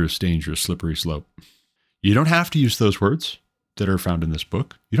dangerous, dangerous, slippery slope. You don't have to use those words that are found in this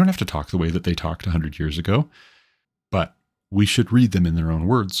book. You don't have to talk the way that they talked 100 years ago, but we should read them in their own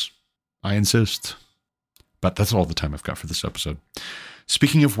words. I insist. But that's all the time I've got for this episode.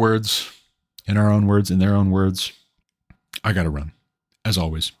 Speaking of words, in our own words, in their own words, I got to run. As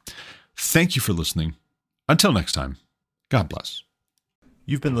always, thank you for listening. Until next time, God bless.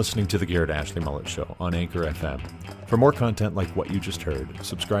 You've been listening to The Garrett Ashley Mullet Show on Anchor FM. For more content like what you just heard,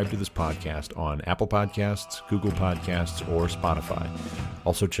 subscribe to this podcast on Apple Podcasts, Google Podcasts, or Spotify.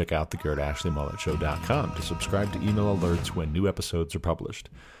 Also check out thegarrettashleymulletshow.com to subscribe to email alerts when new episodes are published.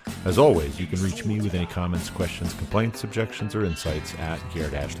 As always, you can reach me with any comments, questions, complaints, objections, or insights at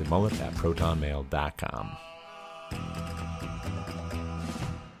garrettashleyMullet@protonmail.com.